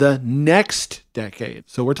expect in the next decade?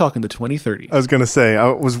 So we're talking the 2030s. I was going to say, I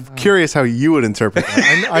was curious how you would interpret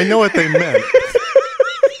that. I know what they meant.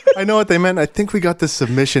 I know what they meant. I think we got this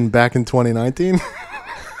submission back in 2019.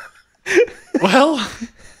 Well,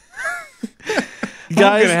 I'm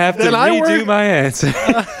going to have to redo my answer.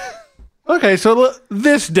 Okay, so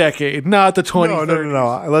this decade, not the 2030s.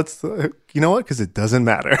 No. Let's, you know what? Because it doesn't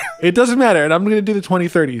matter. It doesn't matter, and I'm going to do the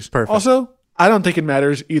 2030s. Perfect. Also, I don't think it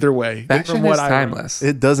matters either way. Fashion is timeless.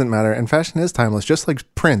 It doesn't matter. And fashion is timeless, just like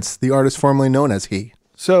Prince, the artist formerly known as he.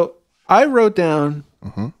 So I wrote down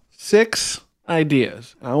 6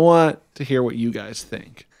 ideas. I want to hear what you guys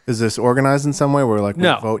think. Is this organized in some way where we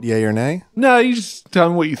No. vote yay or nay? No, you just tell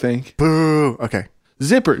me what you think. Boo. Okay.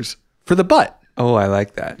 Zippers for the butt. Oh, I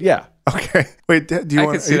like that. Yeah. Okay. Wait, do you I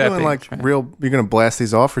want could see are you that doing being like a trend. real you're going to blast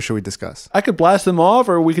these off or should we discuss? I could blast them off,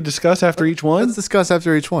 or we could discuss after each one. Let's discuss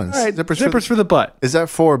after each one. All right, Zippers for the butt. Is that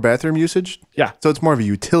for bathroom usage? Yeah. So it's more of a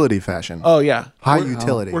utility fashion. Oh, yeah. High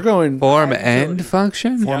utility. We're going Form and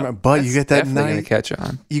function? But you get that Definitely going nice to catch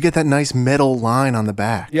on. you get that nice metal line on the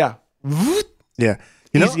back. Yeah. Yeah.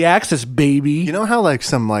 You know, Easy access, baby. you know how like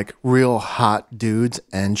some like real hot dudes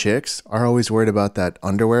and chicks are always worried about that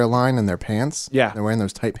underwear line in their pants? Yeah. They're wearing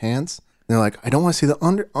those tight pants. And they're like, I don't want to see the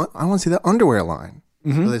I want to see the underwear line.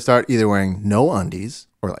 So they start either wearing no undies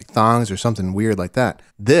or like thongs or something weird like that.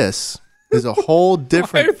 This is a whole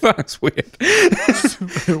different. That's weird.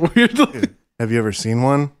 Weirdly, Have you ever seen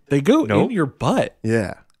one? they go Nope. in your butt.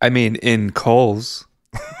 Yeah. I mean, in Kohl's,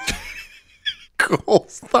 Cool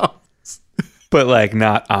stuff. but like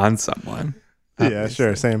not on someone. Yeah,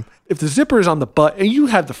 sure, same. If the zipper is on the butt, and you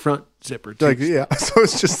have the front zipper too. Like, yeah. So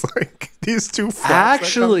it's just like these two. flaps that come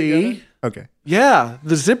Actually, together. Okay. yeah,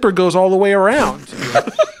 the zipper goes all the way around.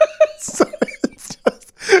 So it's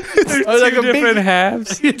just, Like a different big,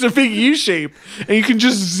 halves. it's a big U shape, and you can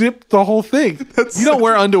just zip the whole thing. You don't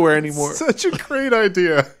wear underwear anymore. such a great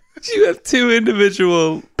idea. You have 2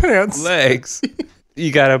 individual Pants. legs.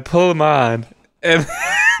 You got to pull them on, and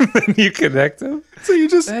then you connect them. So you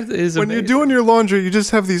just That is when you're amazing. doing your laundry, you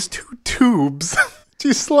just have these 2 tubes.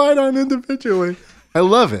 You slide on individually. I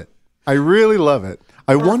love it. I really love it.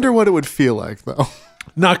 I wonder what it would feel like though.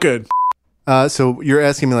 Not good. So you're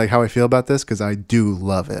asking me like how I feel about this because I do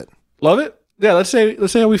love it. Love it. Yeah, let's say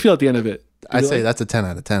how we feel at the end of it. I'd say that's a 10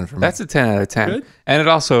 out of 10 for me. That's a 10 out of 10. Good. And it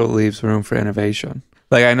also leaves room for innovation.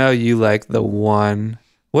 Like, I know you like the one,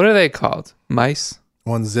 what are they called? Mice?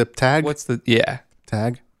 one zip tag. What's the, yeah.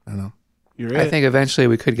 tag? I don't know. You're I it. think eventually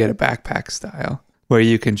we could get a backpack style where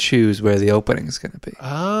you can choose where the opening is going to be.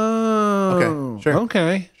 Oh. Okay, sure.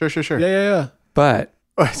 Okay. Sure. Yeah. But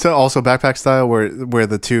So also backpack style where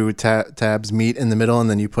the 2 tabs meet in the middle and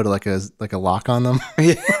then you put like a lock on them.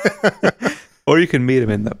 or you can meet them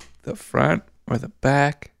in the front or the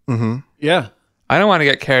back. Yeah. I don't want to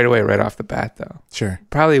get carried away right off the bat, though. Sure.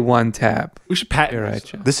 Probably one tab. We should patent You're right, this.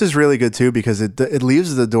 Joe. This is really good too because it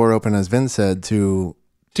leaves the door open, as Vin said, to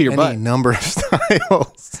To your any butt. number of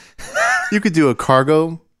styles. You could do a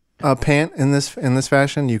cargo pant in this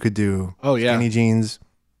fashion. You could do Oh, yeah. skinny jeans.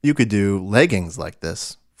 You could do leggings like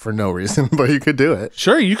this for no reason, but you could do it.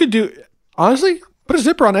 Sure, you could do. Honestly, put a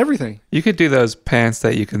zipper on everything. You could do those pants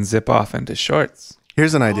that you can zip off into shorts.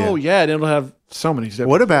 Here's an idea. Oh yeah, and it'll have so many zippers.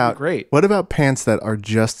 What That'd be about great? What about pants that are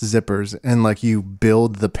just zippers and like you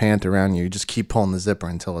build the pant around you? You just keep pulling the zipper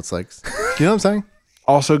until it's like, you know what I'm saying?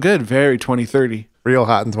 Also good. Very 2030. Real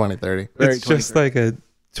hot in 2030. Very It's just like a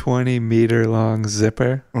 20-meter long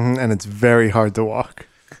zipper. And it's very hard to walk.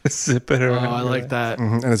 Zip it Oh, around. I like that.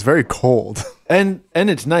 And it's very cold. And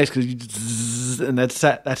it's nice because you zzz, and that's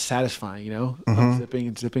satisfying. You know, zipping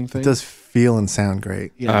and zipping things. It does feel and sound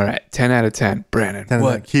great. Yeah. All right, 10 out of 10. Brandon, 10 out of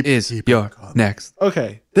what 10. is Keep your it going. next?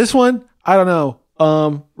 Okay, this one I don't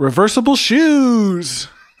know. Reversible shoes.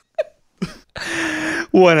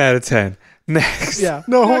 1 out of 10. Next. Yeah.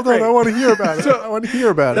 No, Not hold on. great. I want to hear about it. I want to hear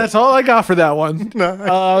about it. That's all I got for that one. No,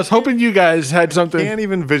 I was hoping you guys had something. Can't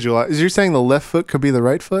even visualize. You're saying the left foot could be the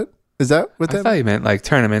right foot? Is that what I that? thought you meant like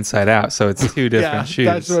turn them inside out, so it's 2 different Yeah, shoes.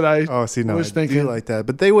 that's what I Oh, see, no, was I thinking. do like that,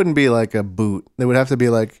 but they wouldn't be like a boot. They would have to be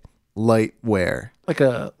like light wear, like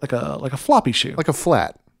a floppy shoe. like a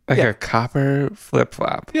flat. Like yeah. a copper flip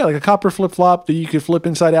flop. Yeah, like a copper flip flop that you could flip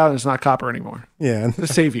inside out and it's not copper anymore. Yeah, and To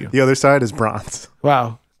save you. the other side is bronze.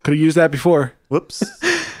 Wow. Could have used that before. Whoops.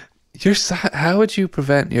 How would you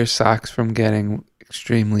prevent your socks from getting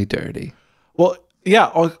extremely dirty? Well, yeah.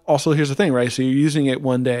 Also, here's the thing, right? So you're using it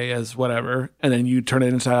one day as whatever, and then you turn it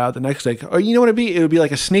inside out the next day. Or you know what it'd be? It would be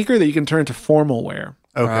like a sneaker that you can turn to formal wear.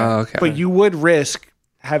 Okay. Oh, okay. But you would risk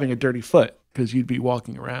having a dirty foot. because you'd be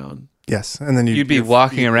walking around. Yes, and then You'd be your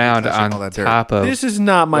walking feet would be around touching on all that dirt. top of This is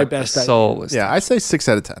not my what best the idea. soul was. Yeah, I say 6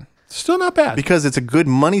 out of 10 Still not bad. because it's a good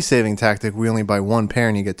money-saving tactic. We only buy one pair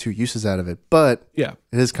and you get 2 uses out of it, but yeah,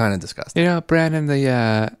 it is kind of disgusting. You know, Brandon,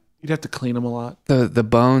 you'd have to clean them a lot. the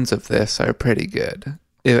bones of this are pretty good.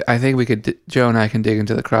 I think we could, Joe and I can dig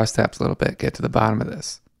into the crosstabs a little bit, get to the bottom of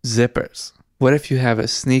this. Zippers. What if you have a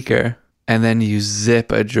sneaker and then you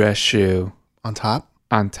zip a dress shoe On top,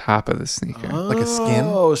 on top of the sneaker? like a skin.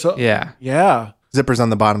 Oh, so Yeah. yeah. Zippers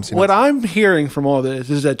on the bottom. So What I'm hearing from all this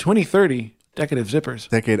is that 2030 decade of zippers.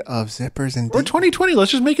 decade of zippers and Or 2020.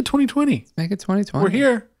 Let's just make it 2020. Make it 2020. We're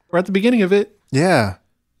here. We're at the beginning of it. yeah,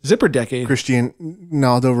 Zipper decade. Christian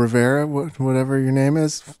Naldo Rivera, whatever your name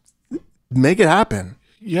is, make it happen.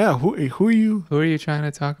 Yeah. Who are you? Who are you trying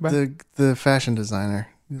to talk about? The fashion designer,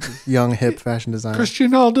 young hip fashion designer.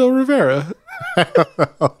 Cristiano Rivera.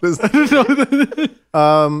 What is that?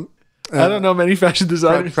 I don't know many fashion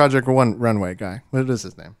designers. Project One Runway guy. What is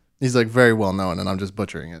his name? He's like very well known, and I'm just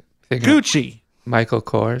butchering it. Thinking of Gucci. Michael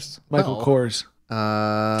Kors. Michael No. Kors.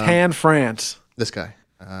 Tan France. This guy,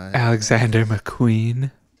 Alexander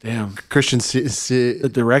McQueen. Damn. Christian The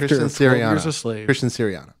director Christian of 12 Siriano. Years a Slave. Christian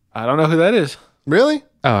Siriano. I don't know who that is. Really?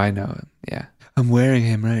 Oh, I know him. Yeah. I'm wearing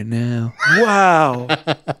him right now. Wow.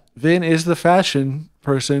 Vin is the fashion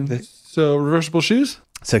person. So reversible shoes?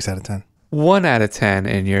 6 out of 10. 1 out of 10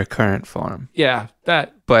 in your current form, Yeah,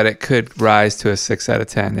 that. but it could rise to a 6 out of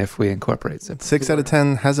 10 if we incorporate zippers. 6 out of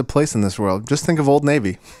 10 has a place in this world. Just think of Old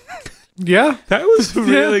Navy. Yeah, That was a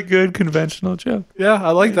really good conventional joke. yeah,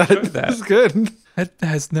 I like that. enjoyed that. That's good. That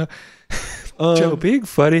has no... Joe, being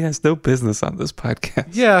funny has no business on this podcast.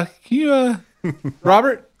 Yeah, can you,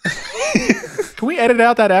 Robert? Can we edit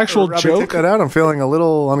out that actual Robbie, joke? take that out. I'm feeling a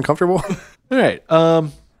little uncomfortable. All right.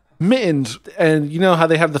 Mittens, and you know how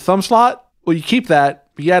they have the thumb slot? Well, you keep that,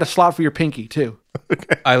 but you add a slot for your pinky too.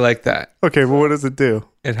 I like that. Okay, but what does it do?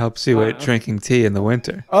 It helps you with drinking tea in the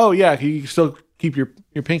winter. Oh yeah, you can still keep your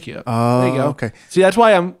pinky up. Oh, there you go. okay. See, that's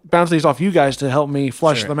why I'm bouncing these off you guys to help me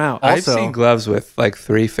flush them out. I've Also- seen gloves with like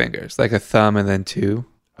 3 fingers, like a thumb and then 2.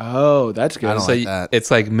 Oh, that's good. I don't So like that. it's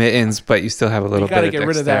like mittens, but you still have a little you got to bit get of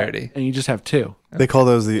rid of that, dexterity. and you just have 2. They call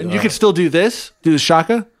those the. And you can still do this, do the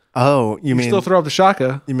shaka. oh, you mean Still throw up the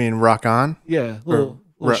shaka. you mean rock on? Yeah, Or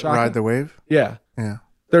little shaka. ride the wave? Yeah, Yeah,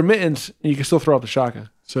 they're mittens, and you can still throw up the shaka.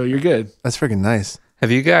 So you're good. that's freaking nice. Have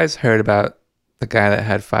you guys heard about the guy that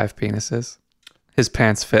had 5 penises? His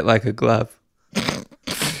pants fit like a glove.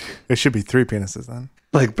 It should be 3 penises then.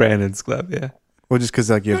 Like Brandon's glove, yeah. Well, just because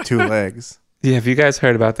like you have 2 legs. Yeah, have you guys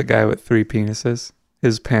heard about the guy with 3 penises?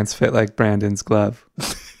 His pants fit like Brandon's glove.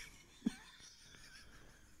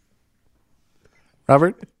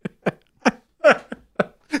 Robert?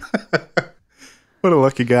 What a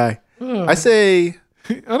lucky guy. I say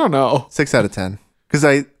I don't know. 6 out of 10 because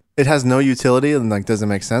it has no utility and like doesn't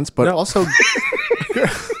make sense, but No. also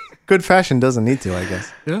good fashion doesn't need to, I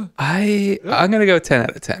guess. Yeah. I'm gonna go 10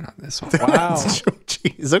 out of 10 on this one. Wow.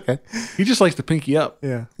 Jeez, okay. He just likes the pinky up.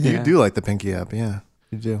 Yeah. You Yeah. do like the pinky up, yeah.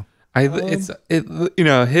 You do.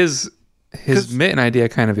 His mitten idea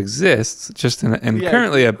kind of exists, just in Yeah,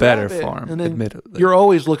 currently a better grab it, form, and then admittedly. You're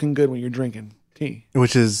always looking good when you're drinking tea.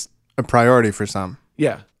 Which is a priority for some.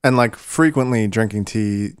 Yeah. And like frequently drinking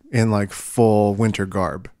tea in like full winter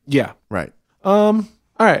garb. Yeah. Right. All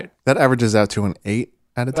right. That averages out to an 8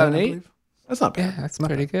 out of 10. About an I 8? believe. That's not bad. Yeah, that's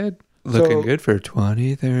pretty good. Looking good for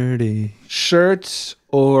 2030. Shirts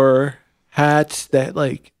or hats that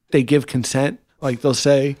like they give consent. Like they'll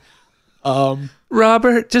say,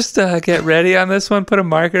 Robert, just get ready on this one. Put a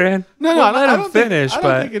marker in. No, Well, I let him don't think- finish. I don't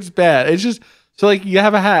But think it's bad. It's just so like you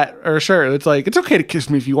have a hat or a shirt. It's like it's okay to kiss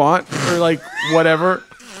me if you want or like whatever.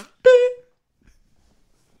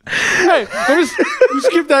 Hey, let's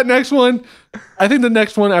skip that next one. I think the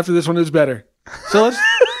next one after this one is better. So let's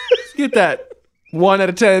get that 1 out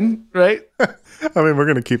of 10, right? I mean, we're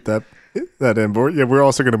going to keep that in board. Yeah, we're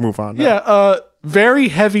also going to move on. now. Yeah. Very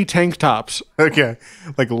heavy tank tops, Okay.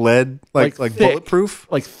 Like lead, like thick. bulletproof?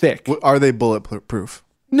 like thick. Are they bulletproof?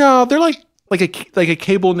 No, they're like a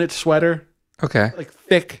cable knit sweater, okay. like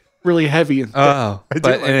thick, really heavy and thick. Oh, do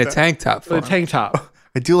but like in a that. tank top With form. a tank top.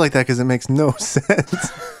 I do like that because it makes no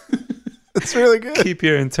sense. It's really good. Keep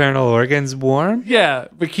your internal organs warm. Yeah,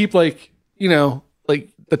 but keep like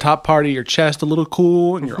the top part of your chest a little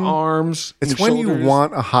cool and your arms. and It's your when you shoulders.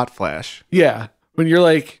 want a hot flash. Yeah, when you're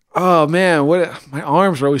like, oh man, my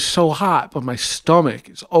arms are always so hot, but my stomach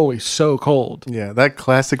is always so cold. Yeah, that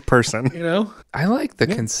classic person. You know? I like the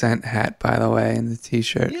consent hat, by the way, and the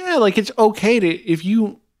t-shirt. Yeah, like it's okay to if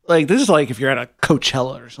you like this is like if you're at a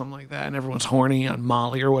Coachella or something like that and everyone's horny on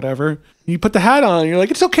Molly or whatever. You put the hat on, you're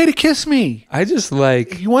like, it's okay to kiss me. I just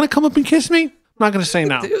like You want to come up and kiss me? I'm not going to say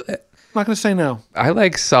no. I'm do it. not going to say no. I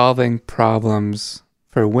like solving problems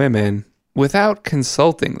for women without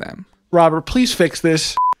consulting them. Robert, please fix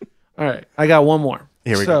this. All right, I got one more.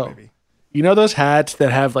 Here we go, baby. You know those hats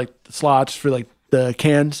that have like the slots for like the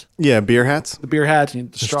cans, Yeah, beer hats, the beer hats,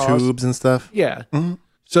 and the There's straws? tubes and stuff. Yeah.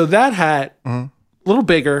 So that hat, a little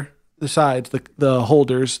bigger, the sides, the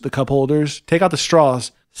holders, the cup holders. Take out the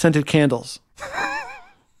straws, scented candles.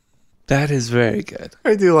 That is very good.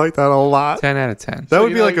 I do like that a lot. 10 out of 10. That would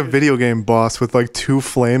you be know, like a video game boss with like 2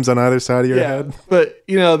 flames on either side of your head. But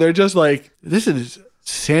they're just like, this is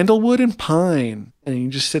sandalwood and pine, and you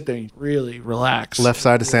just sit there and really relax. Left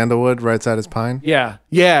side is sandalwood, right side is pine.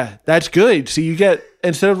 Yeah, that's good. So you get,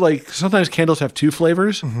 instead of like, sometimes candles have 2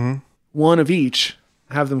 flavors, one of each,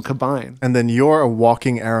 have them combine. And then you're a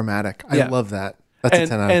walking aromatic. I Yeah. love that. That's a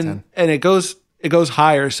 10 out of 10. And it goes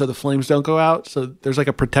higher so the flames don't go out. So there's like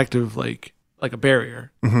a protective, like a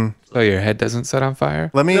barrier. So your head doesn't set on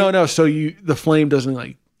fire? Let me. No. So the flame doesn't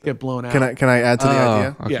like get blown out. Can I add to the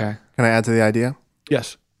idea? Okay. Yeah. Can I add to the idea?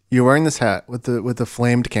 Yes. You're wearing this hat with the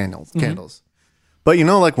flamed candles. But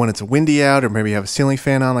like when it's windy out, or maybe you have a ceiling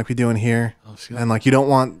fan on, like we do in here, and like you don't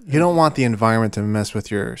want the environment to mess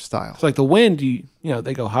with your style. It's like the wind,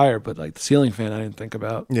 they go higher, but like the ceiling fan, I didn't think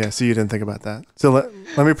about. Yeah, so you didn't think about that. So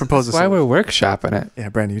let me propose this. Why we're workshopping it. Yeah,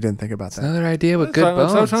 Brandon, you didn't think about that. Another idea with good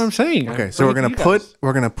That's bones. what I'm saying. Okay, so we're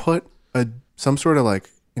gonna put some sort of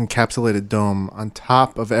like encapsulated dome on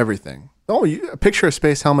top of everything. Oh, picture a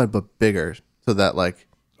space helmet but bigger, so that like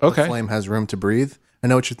the flame has room to breathe. I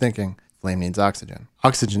know what you're thinking. Flame needs oxygen.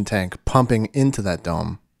 Oxygen tank pumping into that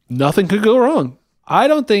dome. Nothing could go wrong. I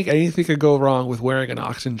don't think anything could go wrong with wearing an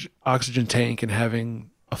oxygen tank and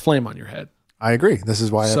having a flame on your head. I agree. This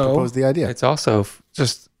is why I proposed the idea. It's also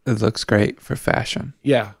it looks great for fashion.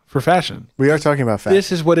 Yeah, for fashion. We are talking about fashion.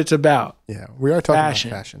 This is what it's about. Yeah, we are talking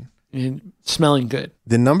Fashion. about fashion. And smelling good.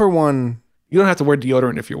 The number one. You don't have to wear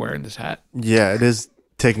deodorant if you're wearing this hat. Yeah, it is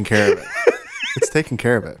taking care of it. It's taking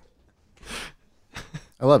care of it.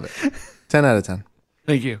 I love it. 10 out of 10.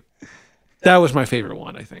 Thank you. That was my favorite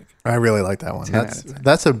one, I think. I really like that one. 10 out of 10.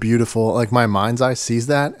 That's a beautiful, like my mind's eye sees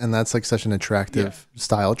that, and that's like such an attractive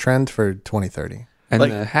style trend for 2030. And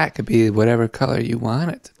Like- the hat could be whatever color you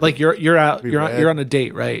want it. Like you're out, red. you're on a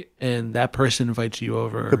date, right? And that person invites you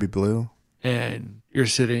over, Could be blue, and you're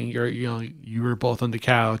sitting, you were both on the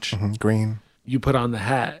couch. green. You put on the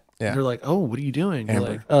hat. Yeah. They're like, "Oh, what are you doing?" You're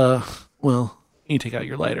Amber. like, well, you take out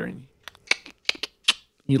your lighter and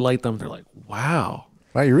you light them. They're like, "Wow,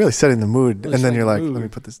 Wow, you're really setting the mood. Really And then you're like, setting the let me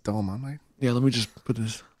mood. put this dome on my. yeah, let me just put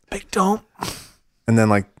this big dome." And then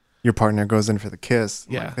like your partner goes in for the kiss.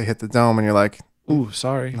 Yeah. Like, they hit the dome, and you're like, Ooh,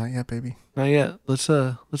 sorry, not yet, baby. not yet. Let's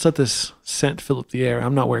let this scent fill up the air.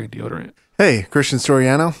 I'm not wearing deodorant. Hey, Christian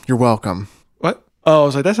Soriano, you're welcome. What? Oh, I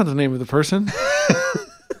was like, that's not the name of the person.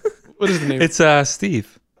 What is the name? It's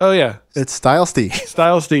Steve. Oh yeah, It's Style Steve.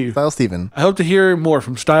 Style Steve. Style Steven. I hope to hear more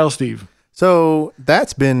from Style Steve So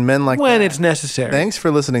that's been Men Like when That. it's necessary. Thanks for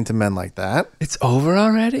listening to Men Like That. It's over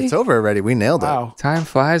already? It's over already. We nailed it. Wow. Time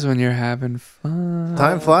flies when you're having fun.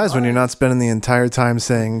 Time flies when you're not spending the entire time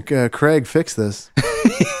saying, Craig, fix this.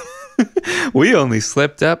 We only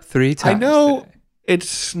slipped up 3 I times. know today.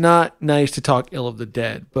 it's not nice to talk ill of the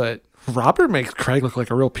dead, but Robert makes Craig look like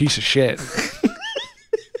a real piece of shit.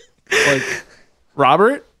 Like,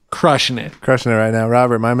 Robert, crushing it. Crushing it right now.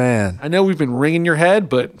 Robert, my man. I know we've been ringing your head,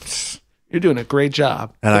 but you're doing a great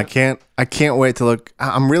job. And I can't wait to look.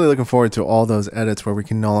 I'm really looking forward to all those edits where we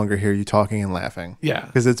can no longer hear you talking and laughing. Yeah.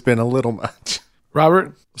 Because it's been a little much.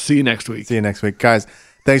 Robert, see you next week. See you next week. Guys,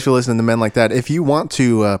 thanks for listening to Men Like That. If you want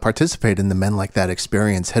to participate in the Men Like That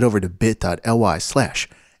experience, head over to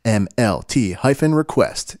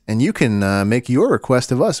bit.ly/MLT-request. And you can make your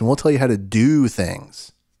request of us, and we'll tell you how to do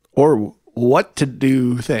things. Or what to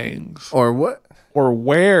do things. Or what? Or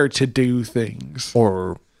where to do things.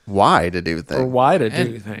 Or why to do Or things. why to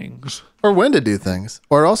do things. Or when to do things.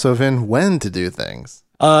 Or also even when to do things.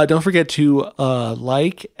 Don't forget to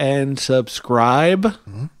like and subscribe.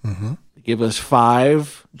 Mm-hmm. Give us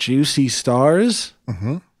 5 juicy stars.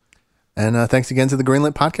 And thanks again to the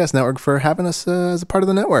Greenlit Podcast Network for having us as a part of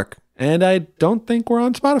the network. And I don't think we're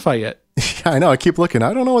on Spotify yet. Yeah, I know. I keep looking.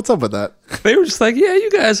 I don't know what's up with that. They were just like, yeah,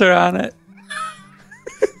 you guys are on it.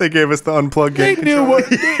 They gave us the unplugged They game knew controller.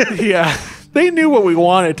 what. Yeah, they knew what we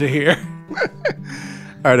wanted to hear. All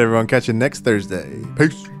right, everyone. Catch you next Thursday.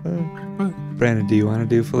 Peace. Brandon, do you want to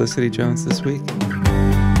do Felicity Jones this week?